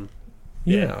job. And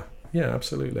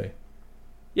absolutely.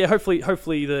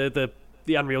 Hopefully the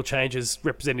Unreal change is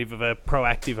representative of a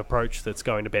proactive approach that's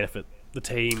going to benefit the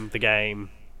team, the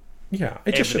game,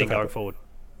 everything going forward.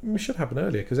 It should happen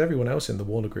earlier, because everyone else in the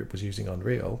Warner Group was using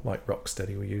Unreal, like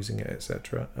Rocksteady were using it,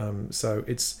 etc. So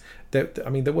it's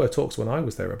there were talks when I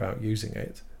was there about using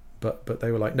it, but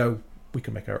they were like, no, we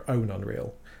can make our own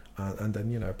Unreal, and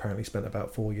then apparently spent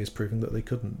about 4 years proving that they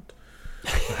couldn't.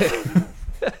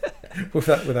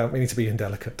 without meaning to be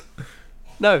indelicate.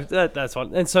 No, that's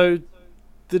fine. And so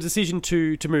the decision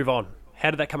to move on, how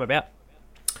did that come about?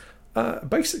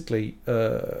 Basically,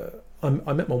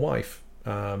 I met my wife.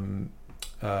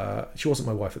 She wasn't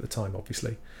my wife at the time,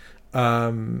 obviously,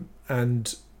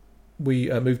 and we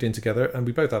moved in together, and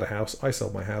we both had a house. I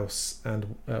sold my house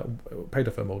and paid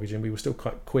off her mortgage, and we were still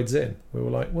quite quids in. We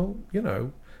were like, well,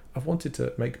 I've wanted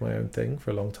to make my own thing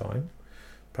for a long time.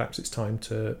 Perhaps it's time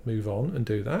to move on and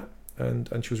do that.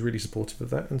 And she was really supportive of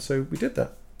that, and so we did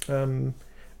that. And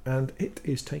it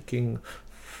is taking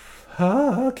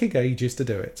fucking ages to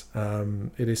do it.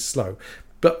 It is slow.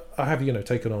 But I have,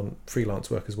 taken on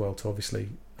freelance work as well to obviously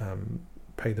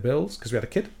pay the bills, because we had a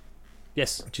kid.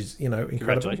 Yes, which is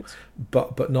incredible.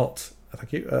 But not,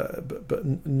 thank you.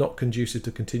 But not conducive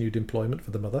to continued employment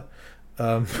for the mother,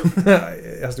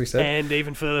 as we said, and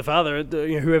even for the father.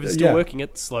 Whoever's still working,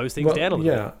 it slows things down a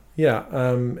little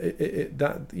bit.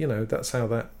 That's how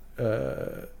that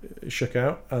shook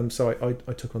out. So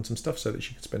I took on some stuff so that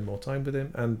she could spend more time with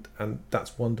him, and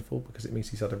that's wonderful because it means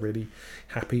he's had a really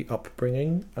happy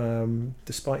upbringing,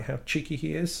 despite how cheeky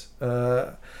he is.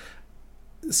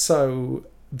 So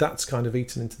that's kind of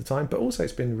eaten into the time, but also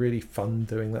it's been really fun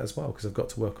doing that as well because I've got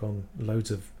to work on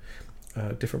loads of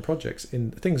different projects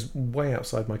in things way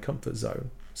outside my comfort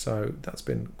zone. So that's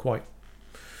been quite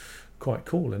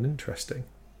cool and interesting.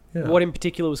 Yeah. What in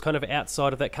particular was kind of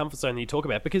outside of that comfort zone that you talk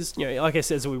about? Because, like I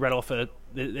said, as we ran off,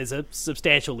 there's a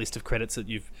substantial list of credits that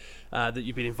you've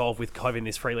been involved with kind of in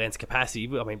this freelance capacity.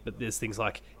 I mean, but there's things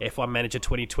like F1 Manager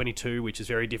 2022, which is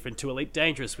very different to Elite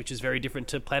Dangerous, which is very different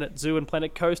to Planet Zoo and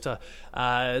Planet Coaster.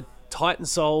 Titan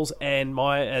Souls and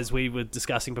as we were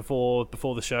discussing before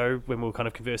the show, when we were kind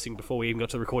of conversing before we even got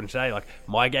to the recording today, like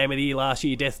my game of the year last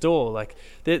year, Death's Door. Like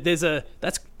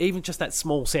that's even just that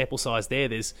small sample size there.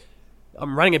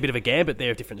 I'm running a bit of a gambit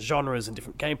there of different genres and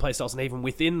different gameplay styles, and even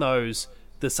within those,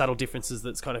 the subtle differences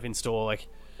that's kind of in store. Like,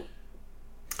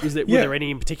 were there any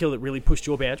in particular that really pushed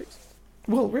your boundaries?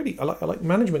 Well, really, I like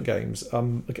management games.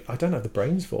 I don't have the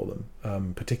brains for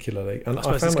them, particularly. And I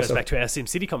suppose this goes back to our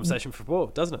SimCity conversation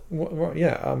before, doesn't it? Well,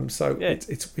 yeah.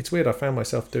 It's weird. I found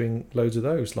myself doing loads of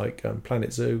those, like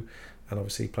Planet Zoo, and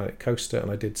obviously Planet Coaster, and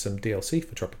I did some DLC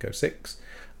for Tropico 6.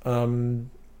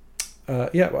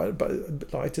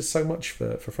 But I did so much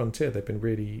for Frontier. They've been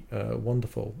really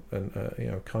wonderful and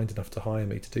kind enough to hire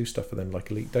me to do stuff for them,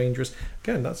 like Elite Dangerous.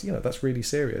 Again, that's really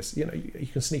serious. You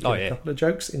can sneak in a couple of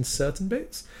jokes in certain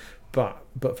bits, but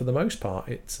for the most part,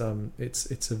 it's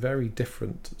a very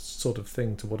different sort of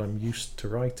thing to what I'm used to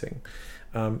writing.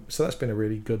 So that's been a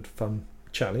really good, fun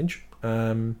challenge.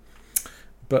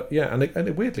 But yeah,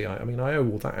 and weirdly, I owe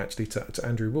all that actually to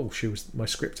Andrew Walsh, who was my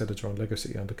script editor on Lego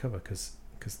City Undercover, because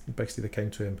basically they came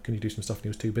to him, can you do some stuff, and he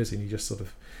was too busy, and he just sort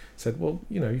of said, well,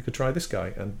 you could try this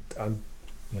guy, and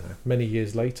many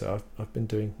years later I've been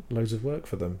doing loads of work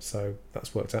for them, so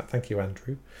that's worked out. Thank you,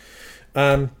 Andrew.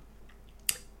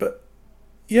 But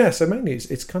yeah, so mainly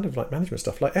it's kind of like management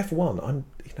stuff, like F1.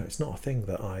 It's not a thing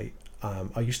that I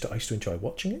used to enjoy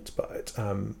watching it, but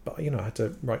I had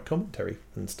to write commentary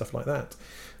and stuff like that.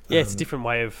 It's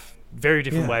a very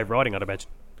different way of writing, I'd imagine.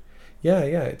 Yeah,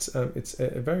 it's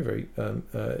very, very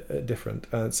different.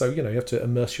 So you have to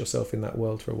immerse yourself in that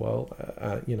world for a while,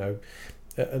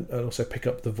 and also pick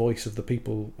up the voice of the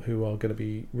people who are going to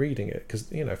be reading it.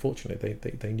 Because fortunately,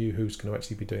 they knew who's going to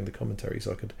actually be doing the commentary,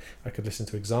 so I could listen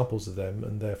to examples of them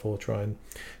and therefore try and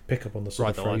pick up on the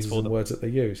sort of phrases and words that they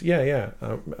use.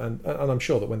 And I'm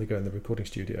sure that when they go in the recording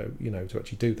studio, to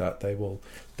actually do that, they will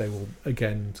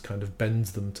again kind of bend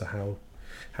them to how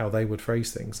they would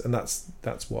phrase things, and that's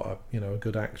what a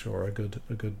good actor or a good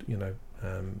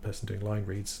person doing line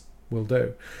reads will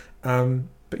do.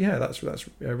 But yeah, that's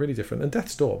really different. And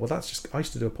Death's Door, well, that's just, I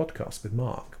used to do a podcast with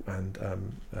Mark and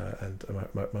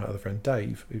my other friend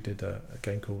Dave, who did a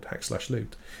game called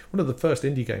Hack/Loot, one of the first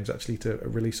indie games actually to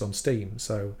release on Steam.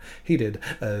 So he did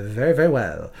very, very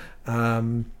well.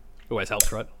 Always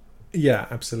helps, right? Yeah,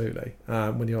 absolutely.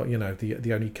 When you're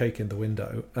the only cake in the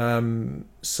window.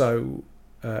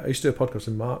 I used to do a podcast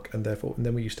with Mark, and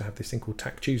then we used to have this thing called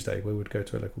Tack Tuesday, where we'd go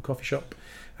to a local coffee shop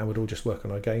and we'd all just work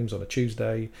on our games on a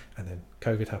Tuesday, and then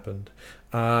COVID happened.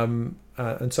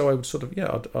 And so I would sort of,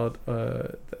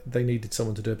 they needed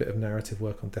someone to do a bit of narrative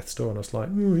work on Death's Door, and I was like,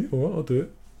 all right, I'll do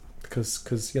it.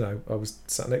 Because I was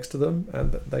sat next to them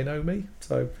and they know me.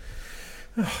 So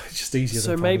it's just easier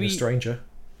than finding a stranger.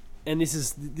 And this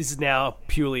is now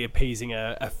purely appeasing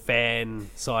a fan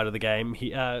side of the game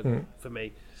for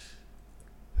me.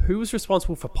 Who was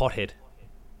responsible for Pothead?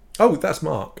 Oh, that's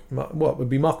Mark. What would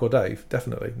be Mark or Dave?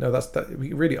 Definitely. No,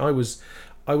 really. I was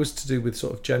to do with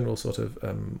sort of general sort of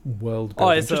world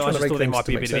building. I just thought there might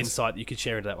be a bit of insight that you could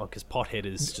share into that one, because Pothead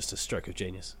is just a stroke of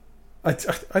genius. I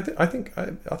think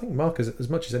Mark, as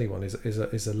much as anyone,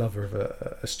 is a lover of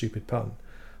a stupid pun.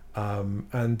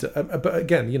 But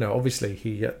again, obviously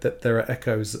there are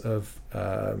echoes of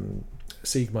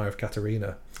Siegmeyer of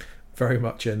Katarina very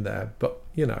much in there, but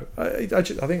I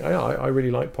think I really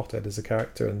like Pothead as a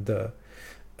character, and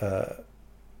it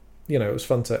was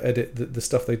fun to edit the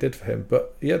stuff they did for him.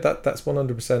 But yeah, that's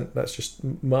 100%. That's just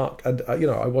Mark, and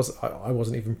I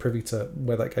wasn't even privy to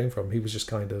where that came from. He was just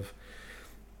kind of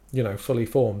fully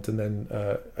formed, and then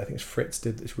I think Fritz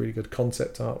did this really good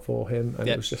concept art for him, and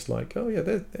it was just like, oh yeah,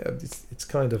 it's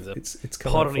kind of it's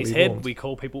kind pot of on his head. Formed. We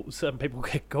call some people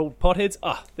get called potheads.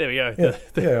 There we go.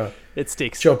 Yeah, it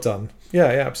sticks. Job done. Yeah,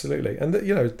 absolutely. And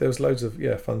there was loads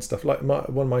of fun stuff. Like one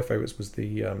of my favourites was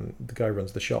the guy who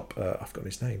runs the shop. I've forgotten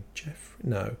his name. Jeff?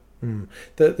 No.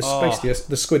 Basically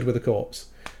the squid with a corpse.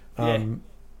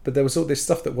 but there was all this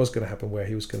stuff that was going to happen where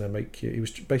he was going to make you. He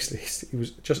was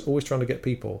just always trying to get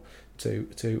people to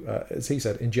as he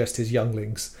said, ingest his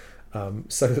younglings,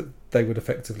 so that they would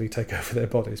effectively take over their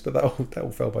bodies. But that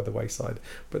all fell by the wayside.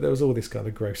 But there was all this kind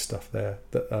of gross stuff there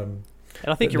that. And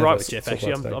I think you're right with Jeff.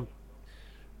 Actually,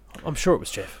 I'm sure it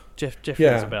was Jeff. Jeff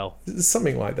rings a bell.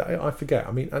 Something like that. I forget.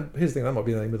 I mean, and here's the thing: that might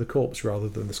be the name of the corpse rather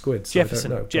than the squid. So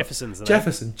Jefferson. I don't know.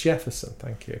 Jefferson.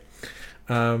 Thank you.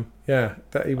 That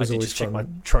he was I did always just check fun. my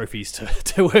trophies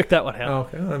to work that one out. Oh,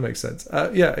 okay, that makes sense.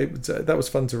 That was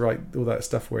fun to write all that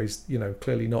stuff where he's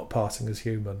clearly not passing as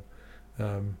human,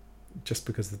 just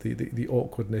because of the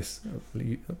awkwardness.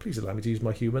 Please allow me to use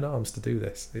my human arms to do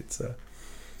this. It's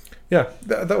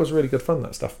that was really good fun,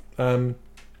 that stuff.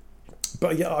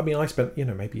 But yeah, I mean, I spent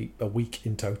maybe a week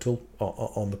in total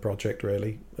on the project,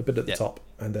 really, a bit at the top,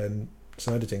 and then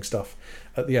some editing stuff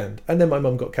at the end. And then my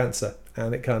mum got cancer,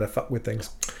 and it kind of fucked with things.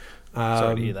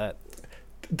 Sorry to hear that.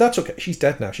 That's okay. She's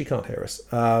dead now. She can't hear us.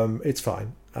 It's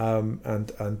fine. And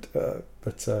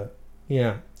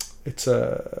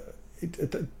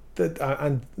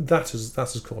that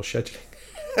has caused scheduling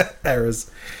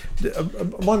errors.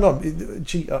 My mum,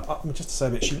 just to say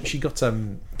that she got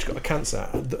a cancer.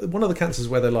 One of the cancers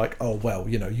where they're like, oh well,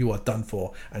 you are done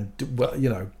for, and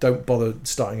don't bother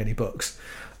starting any books.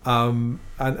 And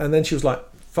then she was like,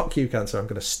 fuck you, cancer. I'm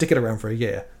going to stick it around for a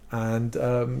year, and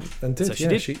did. So she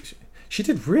did. She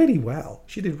did really well.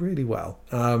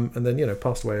 And then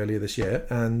passed away earlier this year,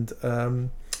 and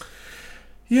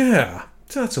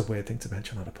that's a weird thing to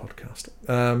mention on a podcast.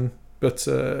 But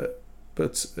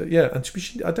and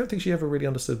I don't think she ever really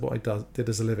understood what I did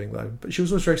as a living, though. But she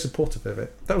was always very supportive of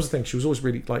it. That was the thing. She was always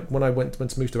really, like, when I went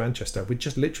to move to Manchester, we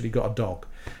just literally got a dog,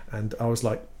 and I was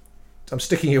like, I'm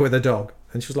sticking you with a dog,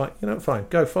 and she was like, fine,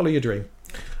 go follow your dream.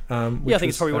 I think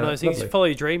it's probably one of those things. Lovely. You follow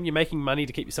your dream. You're making money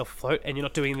to keep yourself afloat, and you're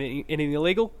not doing anything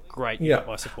illegal. Great, you got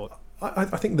my support. I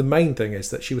think the main thing is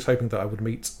that she was hoping that I would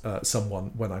meet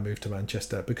someone when I moved to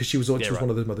Manchester, because she was one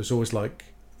of those mothers always like,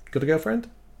 got a girlfriend?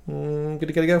 Going to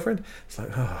get a girlfriend? It's like,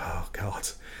 oh God.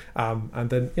 And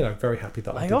then very happy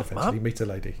that I did eventually meet a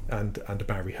lady and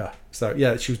marry her. So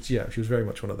she was very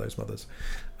much one of those mothers.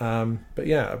 But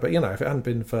if it hadn't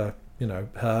been for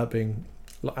her being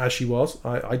as she was,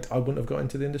 I wouldn't have got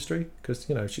into the industry, because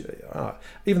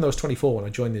even though I was 24 when I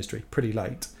joined the industry, pretty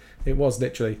late. It was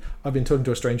literally, I've been talking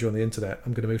to a stranger on the internet,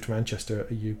 I'm going to move to Manchester,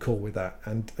 are you cool with that?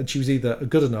 And she was either a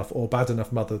good enough or bad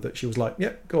enough mother that she was like,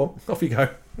 yeah, go on, off you go.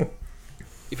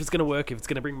 If it's going to work, if it's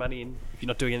going to bring money in, if you're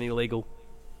not doing anything illegal,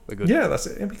 we're good. Yeah, that's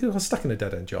it. Because I was stuck in a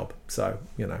dead-end job, so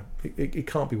it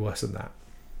can't be worse than that.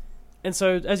 And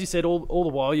so, as you said, all the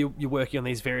while you're working on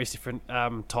these various different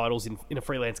titles in a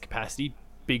freelance capacity,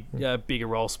 bigger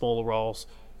roles, smaller roles,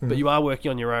 but you are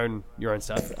working on your own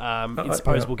stuff in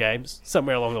disposable games.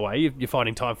 Somewhere along the way, you're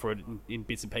finding time for it in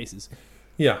bits and pieces.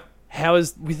 Yeah. How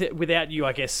is without you,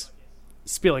 I guess,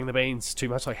 spilling the beans too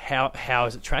much? Like how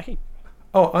is it tracking?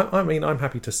 Oh, I mean, I'm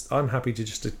happy to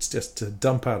just to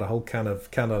dump out a whole can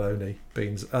of cannelloni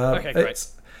beans. Okay, great.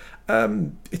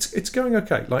 It's going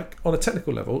okay. Like, on a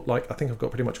technical level, like, I think I've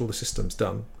got pretty much all the systems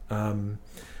done.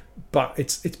 But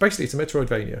it's basically a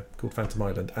Metroidvania called Phantom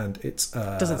Island, and it's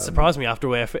doesn't surprise me after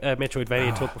a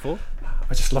Metroidvania talk before.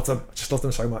 I just love them. I just love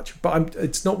them so much. But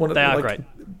it's not one of they are like, great.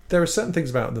 There are certain things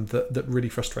about them that really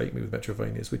frustrate me with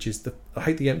Metroidvanias, which is I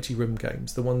hate the empty room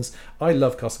games. The ones I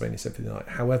love, Castlevania Symphony of the Night.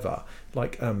 However,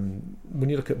 like when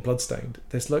you look at Bloodstained,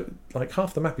 there's like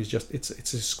half the map is just it's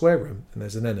a square room and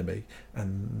there's an enemy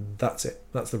and that's it.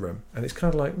 That's the room, and it's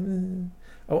kind of like.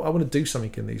 I want to do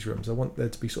something in these rooms. I want there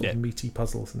to be sort of meaty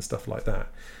puzzles and stuff like that.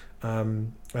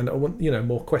 And I want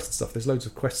more quest stuff. There's loads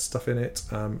of quest stuff in it,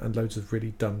 and loads of really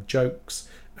dumb jokes.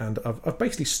 And I've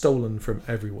basically stolen from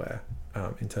everywhere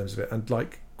in terms of it, and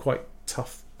like quite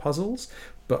tough puzzles,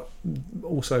 but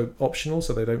also optional.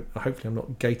 So they don't. Hopefully, I'm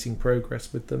not gating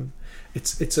progress with them.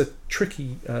 It's a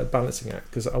tricky balancing act,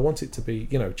 because I want it to be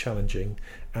challenging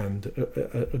and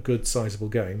a good sizable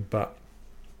game, but.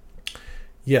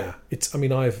 Yeah, it's. I mean,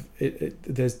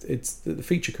 the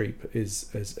feature creep is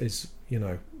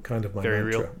kind of my very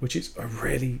mantra, real. which is a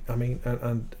really. I mean,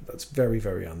 and that's very,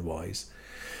 very unwise.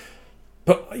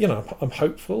 But I'm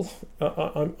hopeful.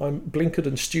 I'm blinkered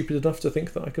and stupid enough to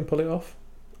think that I can pull it off.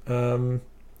 I mean,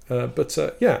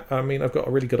 I've got a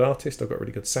really good artist. I've got a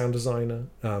really good sound designer.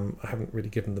 I haven't really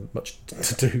given them much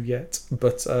to do yet,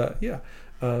 but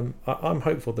I'm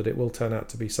hopeful that it will turn out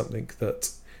to be something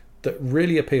that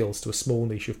really appeals to a small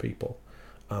niche of people.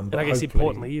 And I guess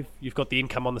importantly, you've got the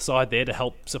income on the side there to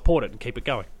help support it and keep it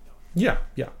going. Yeah,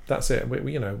 that's it.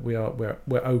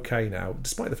 We're okay now,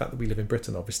 despite the fact that we live in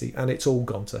Britain, obviously, and it's all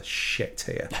gone to shit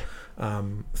here,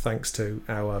 thanks to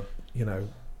our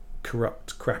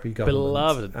corrupt, crappy government,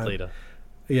 Beloved and, leader.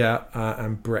 yeah,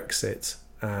 and Brexit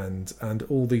and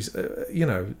all these.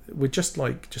 We're just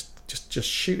like just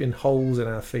shooting holes in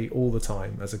our feet all the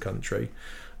time as a country.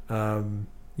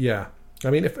 Yeah, I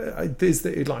mean, if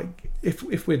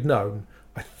we'd known,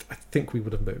 I think we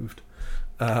would have moved.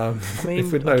 If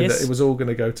we'd known that it was all going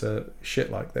to go to shit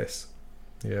like this.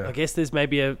 Yeah, I guess there's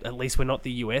maybe at least we're not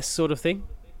the US sort of thing.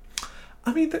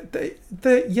 I mean, they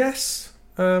yes.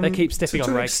 They keep stepping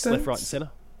on rakes extent, left, right, and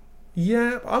centre.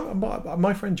 Yeah,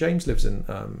 my friend James lives in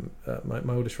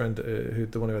my oldest friend, who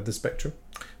the one who had the Spectrum,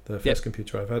 the first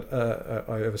computer I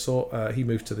ever saw. He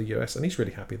moved to the US and he's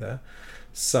really happy there.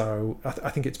 So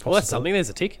I think it's possible. Well, that's something. There's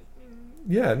a tick.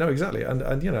 Yeah, no, exactly, and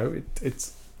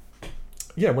it's.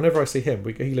 Yeah, whenever I see him,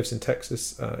 he lives in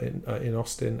Texas, in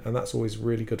Austin, and that's always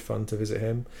really good fun to visit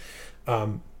him.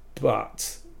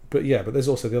 But there's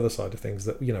also the other side of things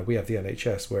that we have the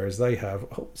NHS, whereas they have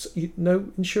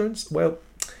no insurance. Well,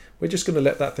 we're just going to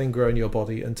let that thing grow in your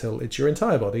body until it's your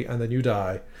entire body, and then you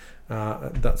die.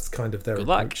 That's kind of their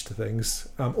approach to things.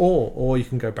 Or you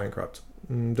can go bankrupt.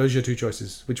 Those are your two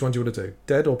choices. Which one do you want to do?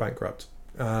 Dead or bankrupt?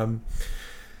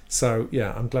 So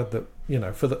yeah, I'm glad that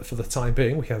for the time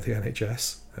being we have the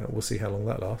NHS. We'll see how long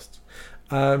that lasts.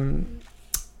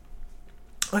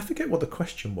 I forget what the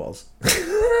question was.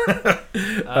 I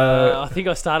think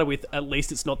I started with at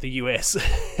least it's not the US.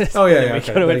 Oh yeah,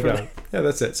 okay. There you go. Yeah,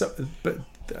 that's it. So, but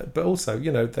also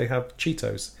they have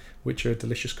Cheetos, which are a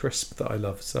delicious crisp that I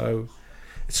love. So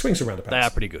it swings and roundabouts. They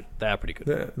are pretty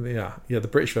good. Yeah. The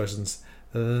British versions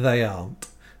they aren't.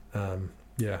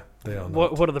 Yeah, they are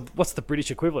not. What's the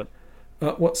British equivalent?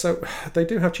 So they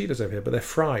do have Cheetos over here, but they're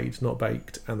fried, not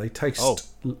baked, and they taste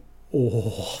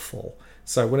awful.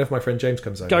 So whenever my friend James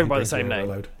comes over, going by the same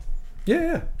name.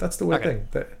 Yeah, that's the weird thing.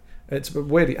 It's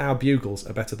weirdly our bugles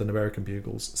are better than American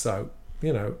bugles. So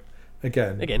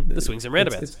again, the swings and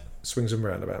roundabouts. It's swings and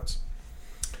roundabouts.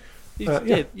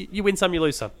 You win some, you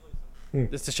lose some.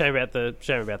 Mm. It's a shame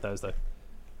about those though.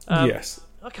 Yes,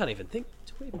 I can't even think.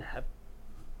 Do we even have?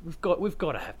 We've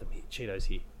got to have the Cheetos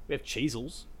here. We have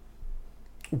Cheezels.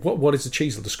 What is a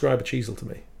Cheezel? Describe a Cheezel to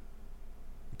me.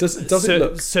 Does it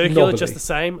look circular? knobbly? Just the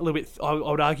same. A little bit. I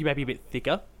would argue maybe a bit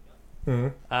thicker.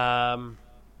 Mm.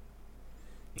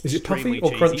 Is it puffy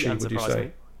or cheesy, crunchy? Would you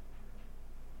say?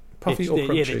 Puffy or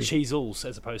crunchy? Yeah, they're Cheezels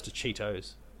as opposed to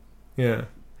Cheetos. Yeah,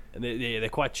 and they're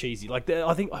quite cheesy. Like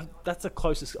I think that's the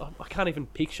closest. I can't even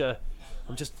picture.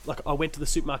 I'm just like I went to the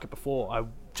supermarket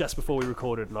just before we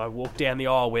recorded, and I walked down the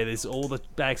aisle where there's all the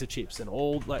bags of chips and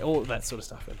all of that sort of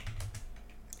stuff. And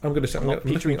I'm going to say I'm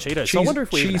picturing Cheetos. So I wonder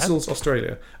if we Cheezels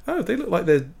Australia. Oh, they look like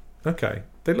they're okay.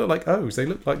 They look like O's. They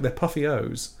look like they're puffy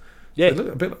O's. Yeah, they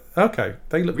look a bit okay.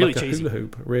 They look really like cheesy. a hula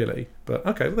hoop, really. But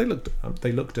okay, well,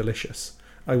 they look delicious.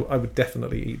 I would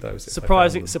definitely eat those.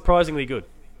 Surprisingly good.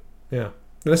 Yeah.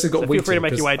 Unless they've got feel free to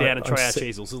make your way down and try our sick.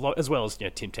 Cheezels, as well as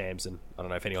Tim Tams, and I don't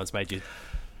know if anyone's made you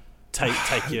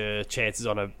take your chances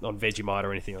on Vegemite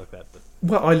or anything like that. But.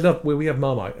 Well, we have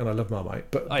Marmite, and I love Marmite.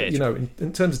 But true.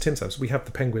 in terms of Tim Tams, we have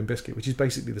the Penguin biscuit, which is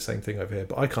basically the same thing over here.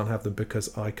 But I can't have them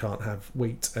because I can't have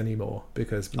wheat anymore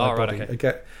because my body. Okay. I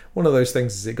get one of those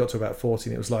things. Is it got to about 40,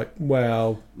 and it was like,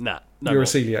 well, no you're more. a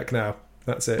celiac now.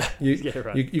 That's it. You, Yeah,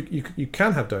 right. you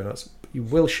can have donuts, but you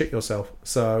will shit yourself.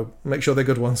 So make sure they're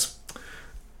good ones.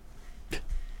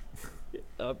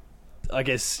 I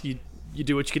guess you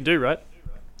do what you can do, right?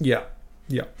 Yeah.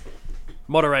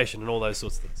 Moderation and all those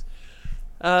sorts of things.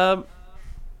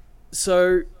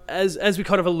 So as we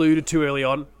kind of alluded to early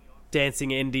on, dancing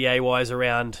NDA wise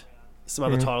around some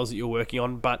other titles that you're working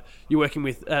on, but you're working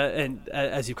with and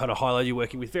as you've kind of highlighted, you're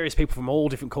working with various people from all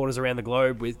different corners around the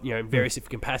globe with various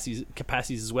different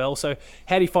capacities as well. So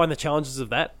how do you find the challenges of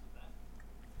that?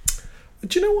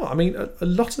 Do you know what I mean? A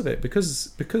lot of it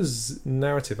because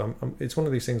narrative. It's one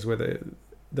of these things where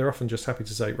they're often just happy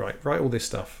to say, write all this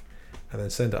stuff, and then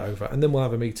send it over, and then we'll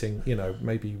have a meeting.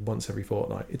 Maybe once every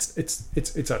fortnight.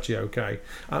 It's actually okay.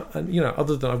 And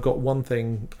other than I've got one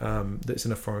thing that's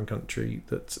in a foreign country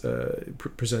that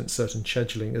presents certain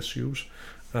scheduling issues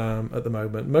at the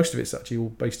moment. Most of it's actually all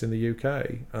based in the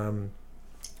UK.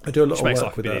 I do a lot of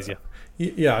work with easier.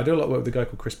 Yeah, I do a lot of work with a guy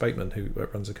called Chris Bateman who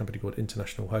runs a company called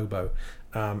International Hobo,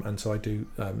 and so I do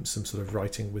some sort of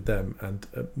writing with them, and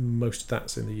most of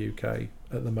that's in the UK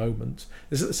at the moment.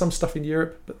 There's some stuff in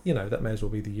Europe, but that may as well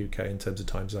be the UK in terms of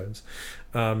time zones.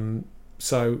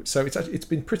 So it's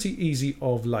been pretty easy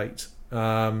of late.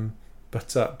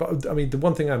 but I mean, the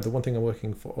one thing I'm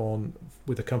working on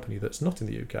with a company that's not in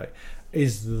the UK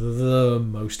is the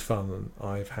most fun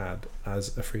I've had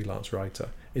as a freelance writer.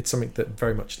 It's something that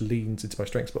very much leans into my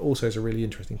strengths, but also is a really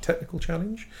interesting technical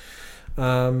challenge.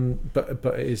 But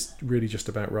it is really just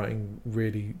about writing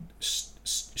really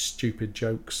stupid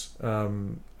jokes,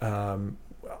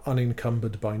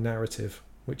 unencumbered by narrative,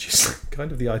 which is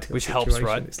kind of the ideal which situation. Helps,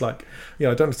 right? It's like, I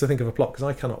don't have to think of a plot because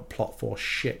I cannot plot for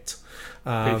shit.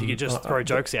 But if you could just throw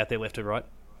jokes out there left and right.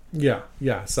 Yeah.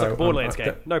 So it's like a Borderlands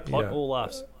game. No plot, all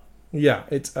laughs. Yeah,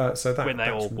 it's so that when they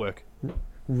all work.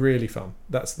 Really fun.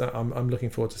 That's that. I'm looking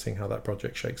forward to seeing how that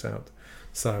project shakes out.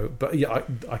 So, but yeah,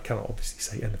 I cannot obviously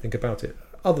say anything about it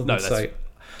other than say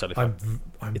totally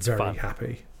I'm it's very fun.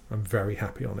 happy. I'm very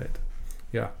happy on it.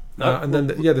 Yeah. No, and then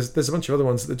there's a bunch of other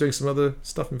ones that are doing some other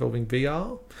stuff involving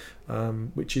VR,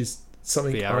 which is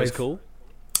something VR is cool.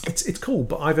 It's cool,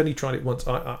 but I've only tried it once.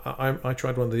 I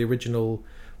tried one of the original.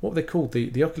 What were they called?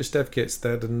 The Oculus dev kits.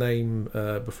 They had a name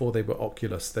before they were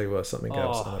Oculus. They were something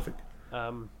else. And I think,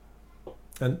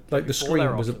 and like the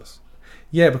screen was Oculus.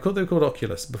 Because they were called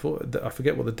Oculus before. I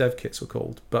forget what the dev kits were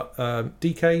called, but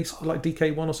DK like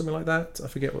DK1 or something like that. I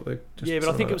forget what they. But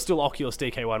I think it was still Oculus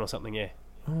DK1 or something. Yeah.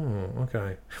 Oh,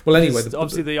 okay. Well, anyway,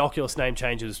 obviously the Oculus name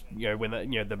changes. When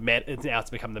it's now it's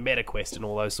become the Meta Quest and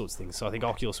all those sorts of things. So I think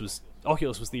Oculus was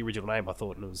the original name. I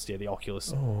thought, and it was the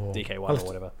Oculus DK1 or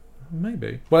whatever.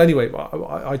 Maybe. Well, anyway,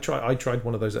 I tried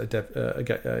one of those at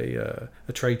a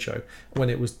trade show when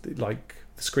it was like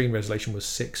the screen resolution was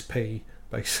 6p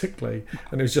basically,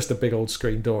 and it was just a big old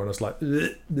screen door, and I was like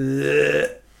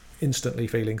instantly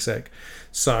feeling sick.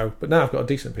 So, but now I've got a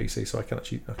decent PC, so I can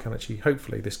actually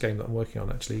hopefully this game that I'm working on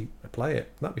actually play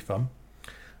it. That'd be fun.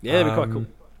 Yeah, it'd be quite cool.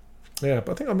 Yeah,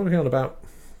 but I think I'm working on about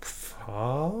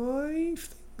 5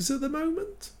 things at the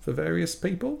moment for various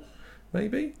people.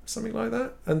 Maybe something like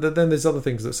that, and then there's other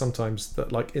things that sometimes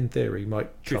that, like in theory,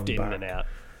 might drift come in back. and out.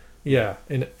 Yeah,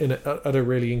 at a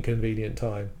really inconvenient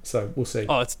time. So we'll see.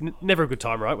 Oh, it's never a good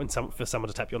time, right? For someone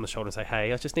to tap you on the shoulder and say,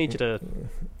 "Hey, I just need you to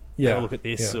have a look at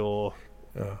this or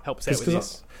help us out with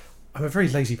this." I'm a very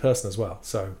lazy person as well,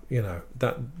 so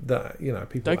that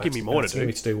people don't give me more to do.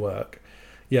 Me to do work.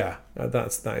 Yeah, that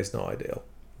is not ideal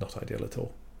at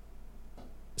all.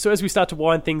 So as we start to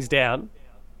wind things down.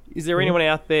 Is there anyone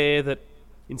out there that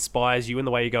inspires you in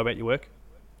the way you go about your work?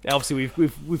 Now, obviously,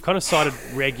 we've kind of cited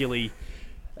regularly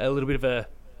a little bit of a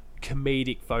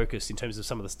comedic focus in terms of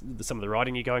some of the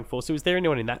writing you're going for. So, is there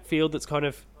anyone in that field that's kind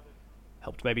of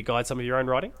helped maybe guide some of your own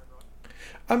writing?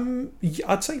 Yeah,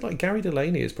 I'd say like Gary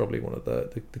Delaney is probably one of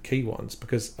the key ones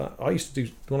because I used to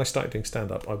do when I started doing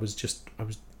stand up. I was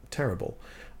terrible,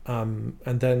 and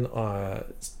then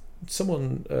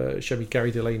someone showed me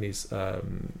Gary Delaney's.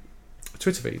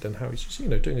 Twitter feed and how he's just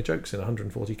doing the jokes in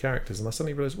 140 characters, and I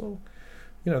suddenly realised, well,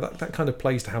 that kind of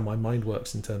plays to how my mind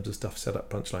works in terms of stuff set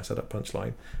up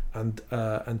punchline,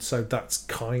 and so that's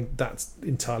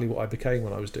entirely what I became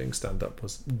when I was doing stand up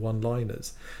was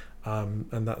one-liners,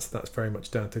 and that's very much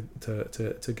down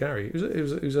to Gary. He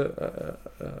was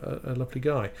a lovely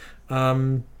guy.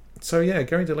 So yeah,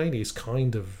 Gary Delaney is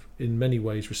kind of in many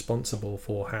ways responsible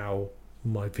for how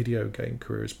my video game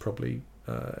career is probably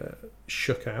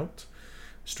shook out.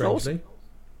 Strangely,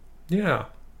 yeah.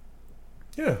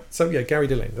 So yeah, Gary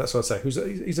Delaney. That's what I'd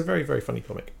say. He's a very, very funny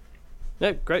comic.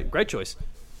 Yeah, great choice.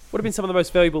 What have been some of the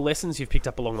most valuable lessons you've picked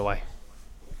up along the way?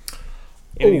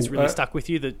 Anything that's really stuck with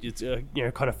you that it's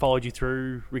kind of followed you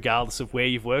through, regardless of where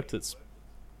you've worked. That's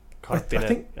kind of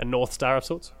been a North Star of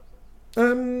sorts.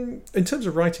 In terms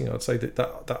of writing, I'd say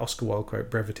that Oscar Wilde quote,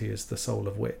 "Brevity is the soul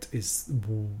of wit," is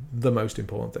the most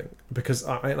important thing because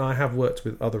I have worked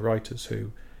with other writers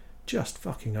who just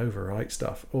fucking overwrite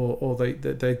stuff, or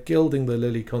they're gilding the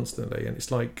lily constantly, and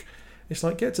it's like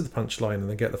get to the punchline and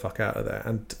then get the fuck out of there.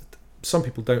 And some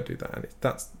people don't do that, and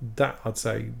that's I'd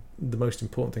say the most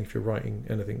important thing if you're writing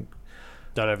anything.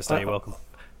 Don't overstay your welcome.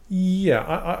 Yeah,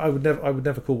 I would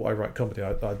never call what I write comedy.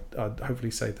 I'd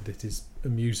hopefully say that it is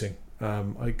amusing,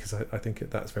 because I think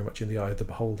that's very much in the eye of the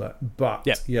beholder. But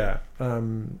if you're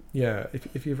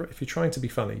trying to be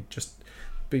funny, just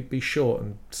be short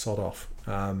and sod off.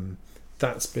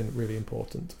 That's been really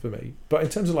important for me. But in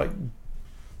terms of like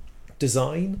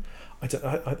design, I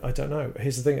don't know.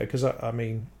 Here's the thing, because I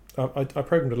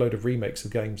programmed a load of remakes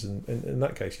of games, and in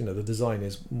that case, the design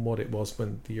is what it was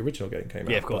when the original game came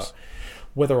out. Yeah, of course.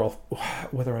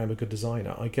 But whether I'm a good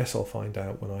designer, I guess I'll find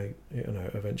out when I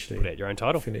eventually put out your own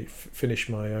title, finish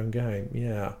my own game.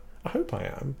 Yeah. I hope I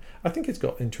am. I think it's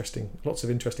got lots of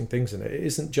interesting things in it. It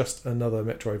isn't just another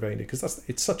Metroidvania, because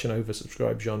it's such an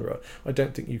oversubscribed genre. I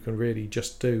don't think you can really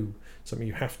just do something.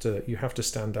 You have to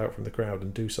stand out from the crowd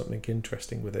and do something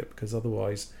interesting with it, because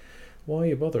otherwise, why are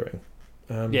you bothering?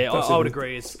 I would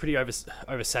agree. It's pretty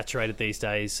oversaturated these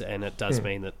days, and it does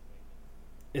mean that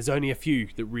there's only a few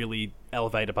that really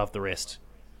elevate above the rest.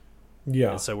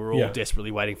 Yeah. And so we're all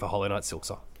desperately waiting for Hollow Knight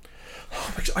Silksong.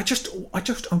 I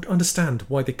just don't understand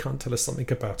why they can't tell us something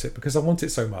about it, because I want it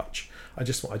so much. I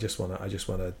just want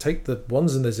to take the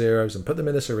ones and the zeros and put them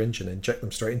in a syringe and inject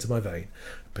them straight into my vein,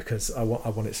 because I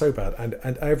want it so bad.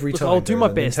 And every time I'll do my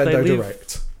best. Nintendo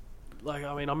Direct. Like,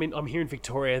 I mean, I'm here in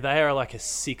Victoria. They are like a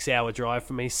 6-hour drive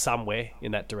for me somewhere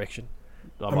in that direction.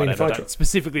 I don't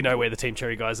specifically know where the Team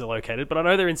Cherry guys are located, but I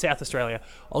know they're in South Australia.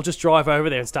 I'll just drive over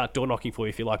there and start door knocking for you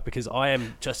if you like, because I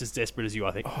am just as desperate as you,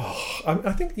 I think.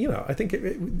 I think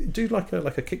do like a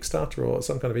Kickstarter or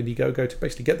some kind of Indiegogo to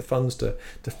basically get the funds to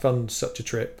fund such a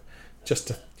trip. Just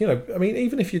to,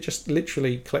 even if you're just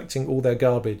literally collecting all their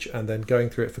garbage and then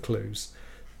going through it for clues,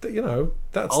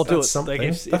 I'll do it. Something.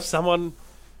 Like if someone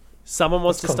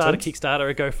wants to start a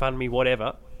Kickstarter, a GoFundMe,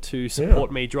 whatever, to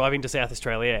support me driving to South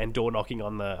Australia and door knocking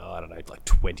on the,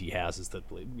 20 houses that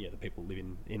the people live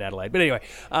in Adelaide. But anyway,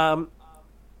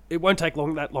 it won't take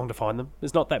that long to find them.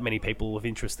 There's not that many people of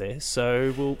interest there,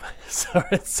 so we'll.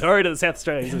 Sorry to the South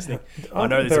Australians listening. I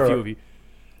know there's a few of you.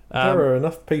 There are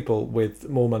enough people with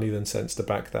more money than sense to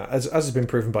back that, as has been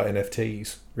proven by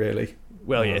NFTs, really.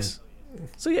 Well, yes.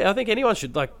 So I think anyone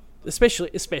should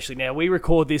especially now. We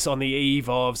record this on the eve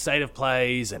of State of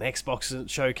Plays and Xbox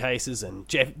showcases and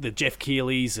the Jeff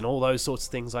Keighley's and all those sorts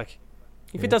of things. Like,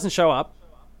 if it doesn't show up,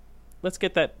 let's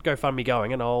get that GoFundMe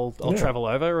going, and I'll travel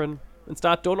over and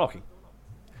start door knocking.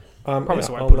 I promise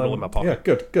I won't put it all in my pocket.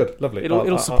 Yeah, good, lovely.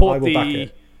 It'll support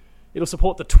it'll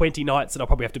support the 20 nights that I'll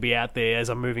probably have to be out there as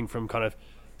I'm moving from kind of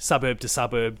suburb to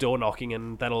suburb door knocking,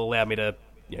 and that'll allow me to,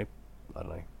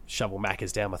 shovel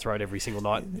Maccas down my throat every single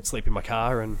night, sleep in my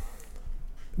car, and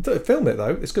film it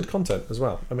though. It's good content as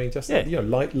well. I mean, just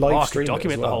live stream,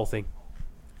 document it as well. the whole thing.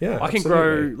 Yeah, I can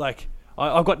grow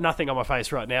I've got nothing on my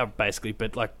face right now, basically,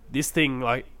 but this thing,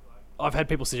 I've had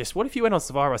people suggest, what if you went on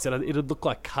Survivor? I said it'd look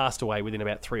like Castaway within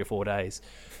about 3 or 4 days.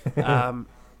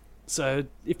 So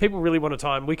if people really want a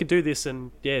time, we could do this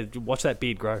and watch that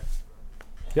beard grow.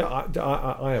 Yeah,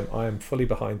 I am fully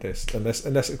behind this.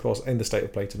 Unless of course in the State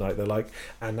of Play tonight they're like,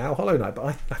 and now Hollow Knight. But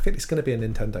I think it's going to be a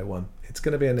Nintendo one. It's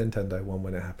going to be a Nintendo one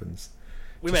when it happens.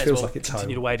 We may as well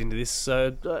continue to wade into this.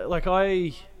 So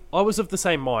I was of the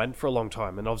same mind for a long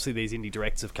time, and obviously these indie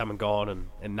directs have come and gone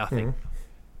and nothing. Mm-hmm.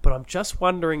 But I'm just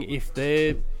wondering if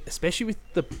they're, especially with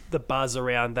the buzz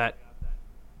around that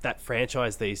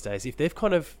franchise these days, if they've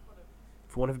kind of,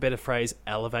 for want of a better phrase,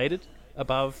 elevated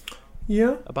above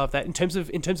that in terms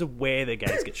of where their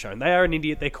games get shown. They are an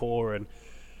indie at their core, and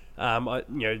I'm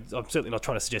certainly not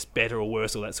trying to suggest better or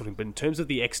worse or that sort of thing. But in terms of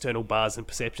the external buzz and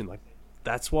perception,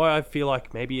 that's why I feel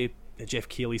like maybe a Jeff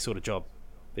Keighley sort of job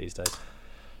these days.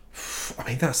 I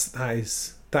mean,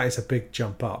 that is a big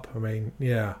jump up. I mean,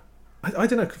 yeah. I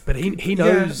don't know, but he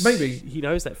knows. Maybe he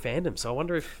knows that fandom. So I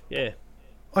wonder if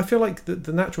I feel like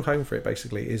the natural home for it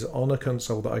basically is on a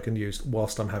console that I can use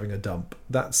whilst I'm having a dump.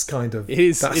 That's kind of it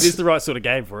is the right sort of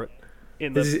game for it.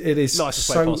 It is nicest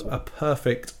way so possible. A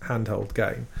perfect handheld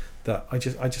game that I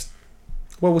just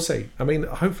well, we'll see. I mean,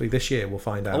 hopefully this year we'll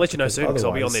find out. I'll let you know soon, because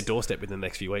I'll be on their doorstep within the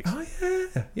next few weeks. Oh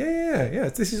yeah.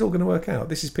 This is all going to work out.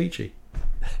 This is peachy.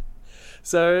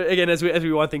 So again, as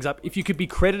we wind things up, if you could be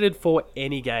credited for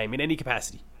any game in any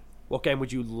capacity, what game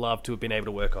would you love to have been able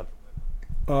to work on?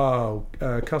 Oh,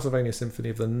 Castlevania Symphony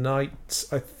of the Night,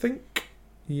 I think.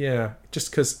 Yeah, just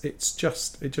because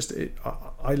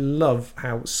I love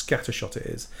how scattershot it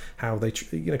is. How they,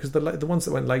 because the ones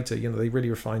that went later, they really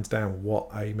refined down what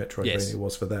a Metroidvania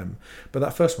was for them. But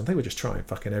that first one, they were just trying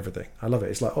fucking everything. I love it.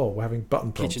 It's like, we're having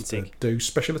button prompts to do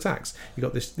special attacks. You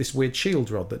got this weird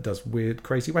shield rod that does weird,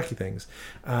 crazy, wacky things,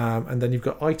 and then you've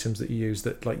got items that you use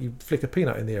that, like, you flick a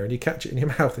peanut in the air and you catch it in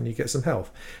your mouth and you get some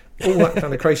health. All that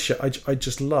kind of crazy shit. I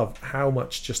just love how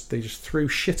much they just threw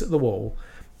shit at the wall.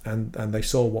 And they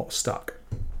saw what stuck.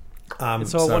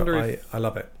 So I wonder I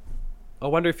love it. I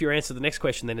wonder if your answer to the next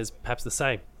question then is perhaps the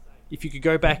same. If you could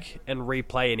go back and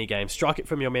replay any game, strike it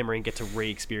from your memory and get to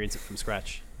re-experience it from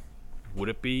scratch, would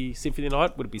it be Symphony of the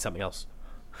Night? Would it be something else?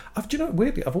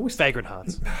 Weirdly, I've always Vagrant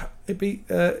Hearts. It'd be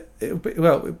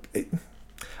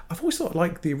I've always thought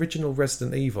like the original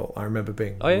Resident Evil, I remember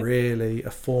being really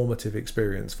a formative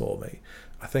experience for me.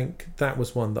 I think that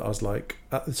was one that I was like,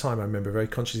 at the time I remember very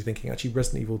consciously thinking, actually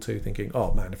Resident Evil 2, thinking,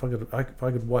 oh man, if I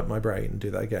could wipe my brain and do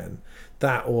that again,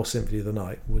 that or Symphony of the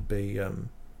Night would be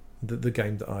the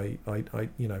game that I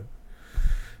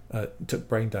took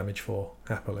brain damage for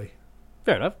happily.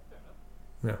 Fair enough.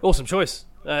 Yeah. Awesome choice.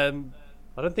 I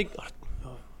don't think...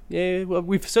 Yeah, well,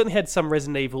 we've certainly had some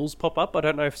Resident Evils pop up. I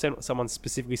don't know if someone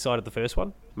specifically cited the first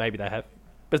one. Maybe they have.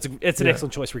 But it's an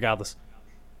excellent choice regardless.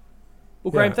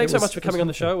 Well, Graham, thanks so much for coming on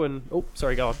the show. And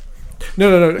sorry, go on.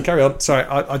 No, carry on. Sorry,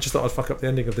 I just thought I'd fuck up the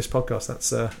ending of this podcast.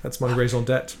 That's my raison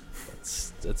d'etre.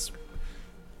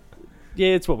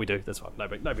 It's what we do. That's fine.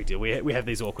 No big deal. We have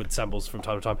these awkward stumbles from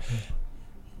time to time.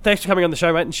 Thanks for coming on the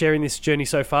show, mate, and sharing this journey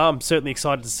so far. I'm certainly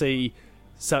excited to see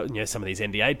some of these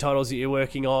NDA titles that you're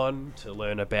working on, to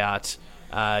learn about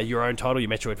your own title, your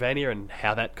Metroidvania, and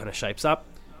how that kind of shapes up.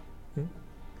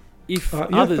 If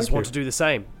others want to do the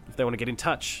same, if they want to get in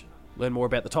touch, learn more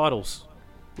about the titles,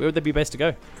 where would they be best to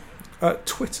go?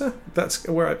 Twitter, that's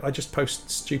where I just post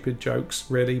stupid jokes,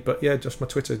 really. But yeah, just my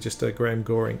Twitter, just Graham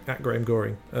Goring, @Graham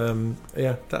Goring.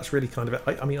 Yeah, that's really kind of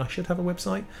it. I mean, I should have a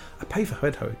website. I pay for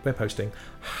web hosting.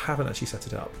 Haven't actually set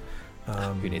it up.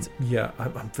 Who needs it? Yeah,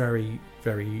 I'm very,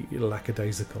 very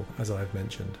lackadaisical, as I've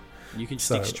mentioned. You can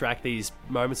just extract these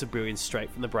moments of brilliance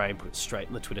straight from the brain, put it straight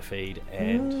in the Twitter feed,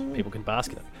 and people can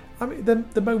bask in it. I mean,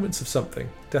 the moments of something,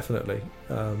 definitely.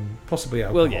 Possibly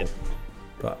alcohol. Well, yeah.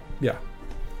 But, yeah.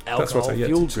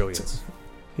 Alcohol-fueled brilliance.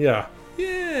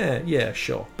 Yeah,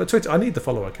 sure. But Twitter, I need the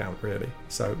follow account, really.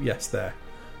 So, yes, there.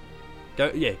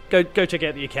 Go check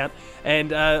out the account.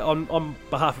 And on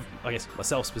behalf of, I guess,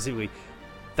 myself specifically,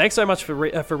 thanks so much for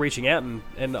reaching out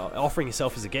and offering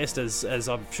yourself as a guest. As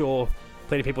I'm sure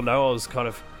plenty of people know, I was kind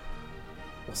of...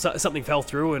 something fell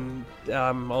through, and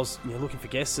I was looking for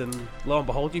guests, and lo and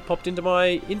behold, you popped into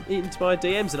my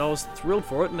DMs, and I was thrilled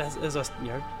for it. And as I,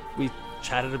 we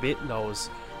chatted a bit, and I was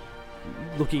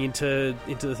looking into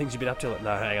the things you've been up to. Like,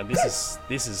 no, hang on, this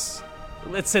is.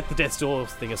 Let's set the Death's Door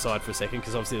thing aside for a second,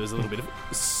 because obviously there was a little bit of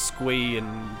squee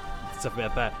and stuff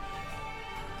about that.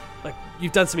 Like,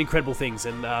 you've done some incredible things,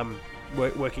 and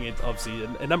working at obviously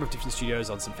a number of different studios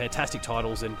on some fantastic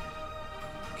titles, and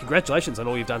congratulations on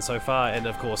all you've done so far, and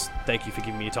of course, thank you for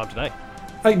giving me your time today.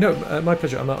 Hey, no, my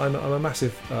pleasure. I'm a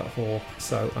massive whore,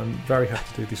 so I'm very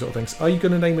happy to do these sort of things. Are you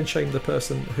going to name and shame the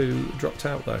person who dropped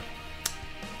out, though?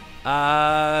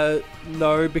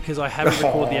 No, because I haven't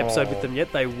recorded the episode with them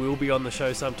yet. They will be on the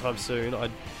show sometime soon.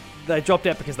 They dropped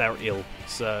out because they were ill,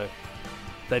 so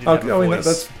they didn't have a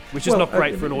voice, which is not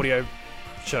great for an audio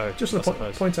show. Just to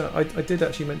point out, I did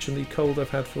actually mention the cold I've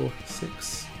had for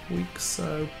 6 weeks,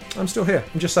 so I'm still here.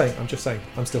 I'm just saying,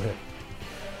 I'm still here.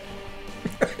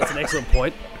 That's an excellent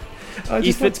point. I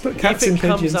just want to put cats in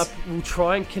pigeons. If it comes up, we'll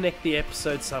try and connect the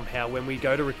episode somehow when we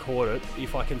go to record it.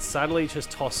 If I can subtly just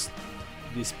toss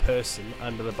this person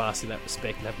under the bus in that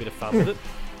respect and have a bit of fun with it,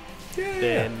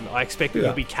 then I expect that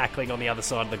you'll be cackling on the other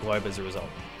side of the globe as a result.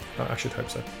 I should hope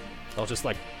so. I'll just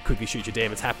quickly shoot you,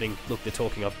 damn, it's happening. Look, they're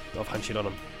talking, I've hunched in on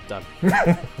them. Done.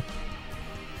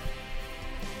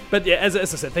 But yeah, as I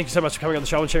said, thank you so much for coming on the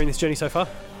show and sharing this journey so far.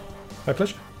 My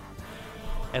pleasure.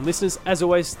 And listeners, as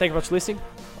always, thank you very much for listening.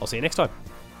 I'll see you next time.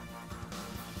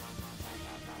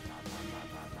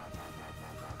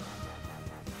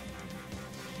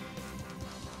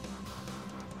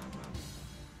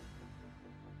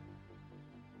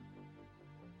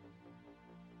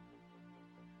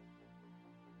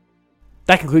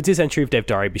 That concludes this entry of Dev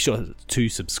Diary. Be sure to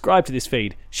subscribe to this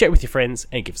feed, share it with your friends,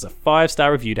 and give us a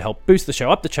 5-star review to help boost the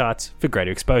show up the charts for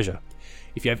greater exposure.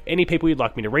 If you have any people you'd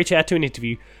like me to reach out to and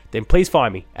interview, then please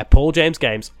find me at Paul James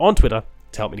Games on Twitter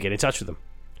to help me to get in touch with them.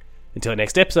 Until the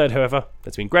next episode, however,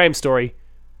 that's been Graham's story.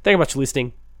 Thank you very much for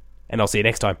listening, and I'll see you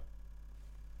next time.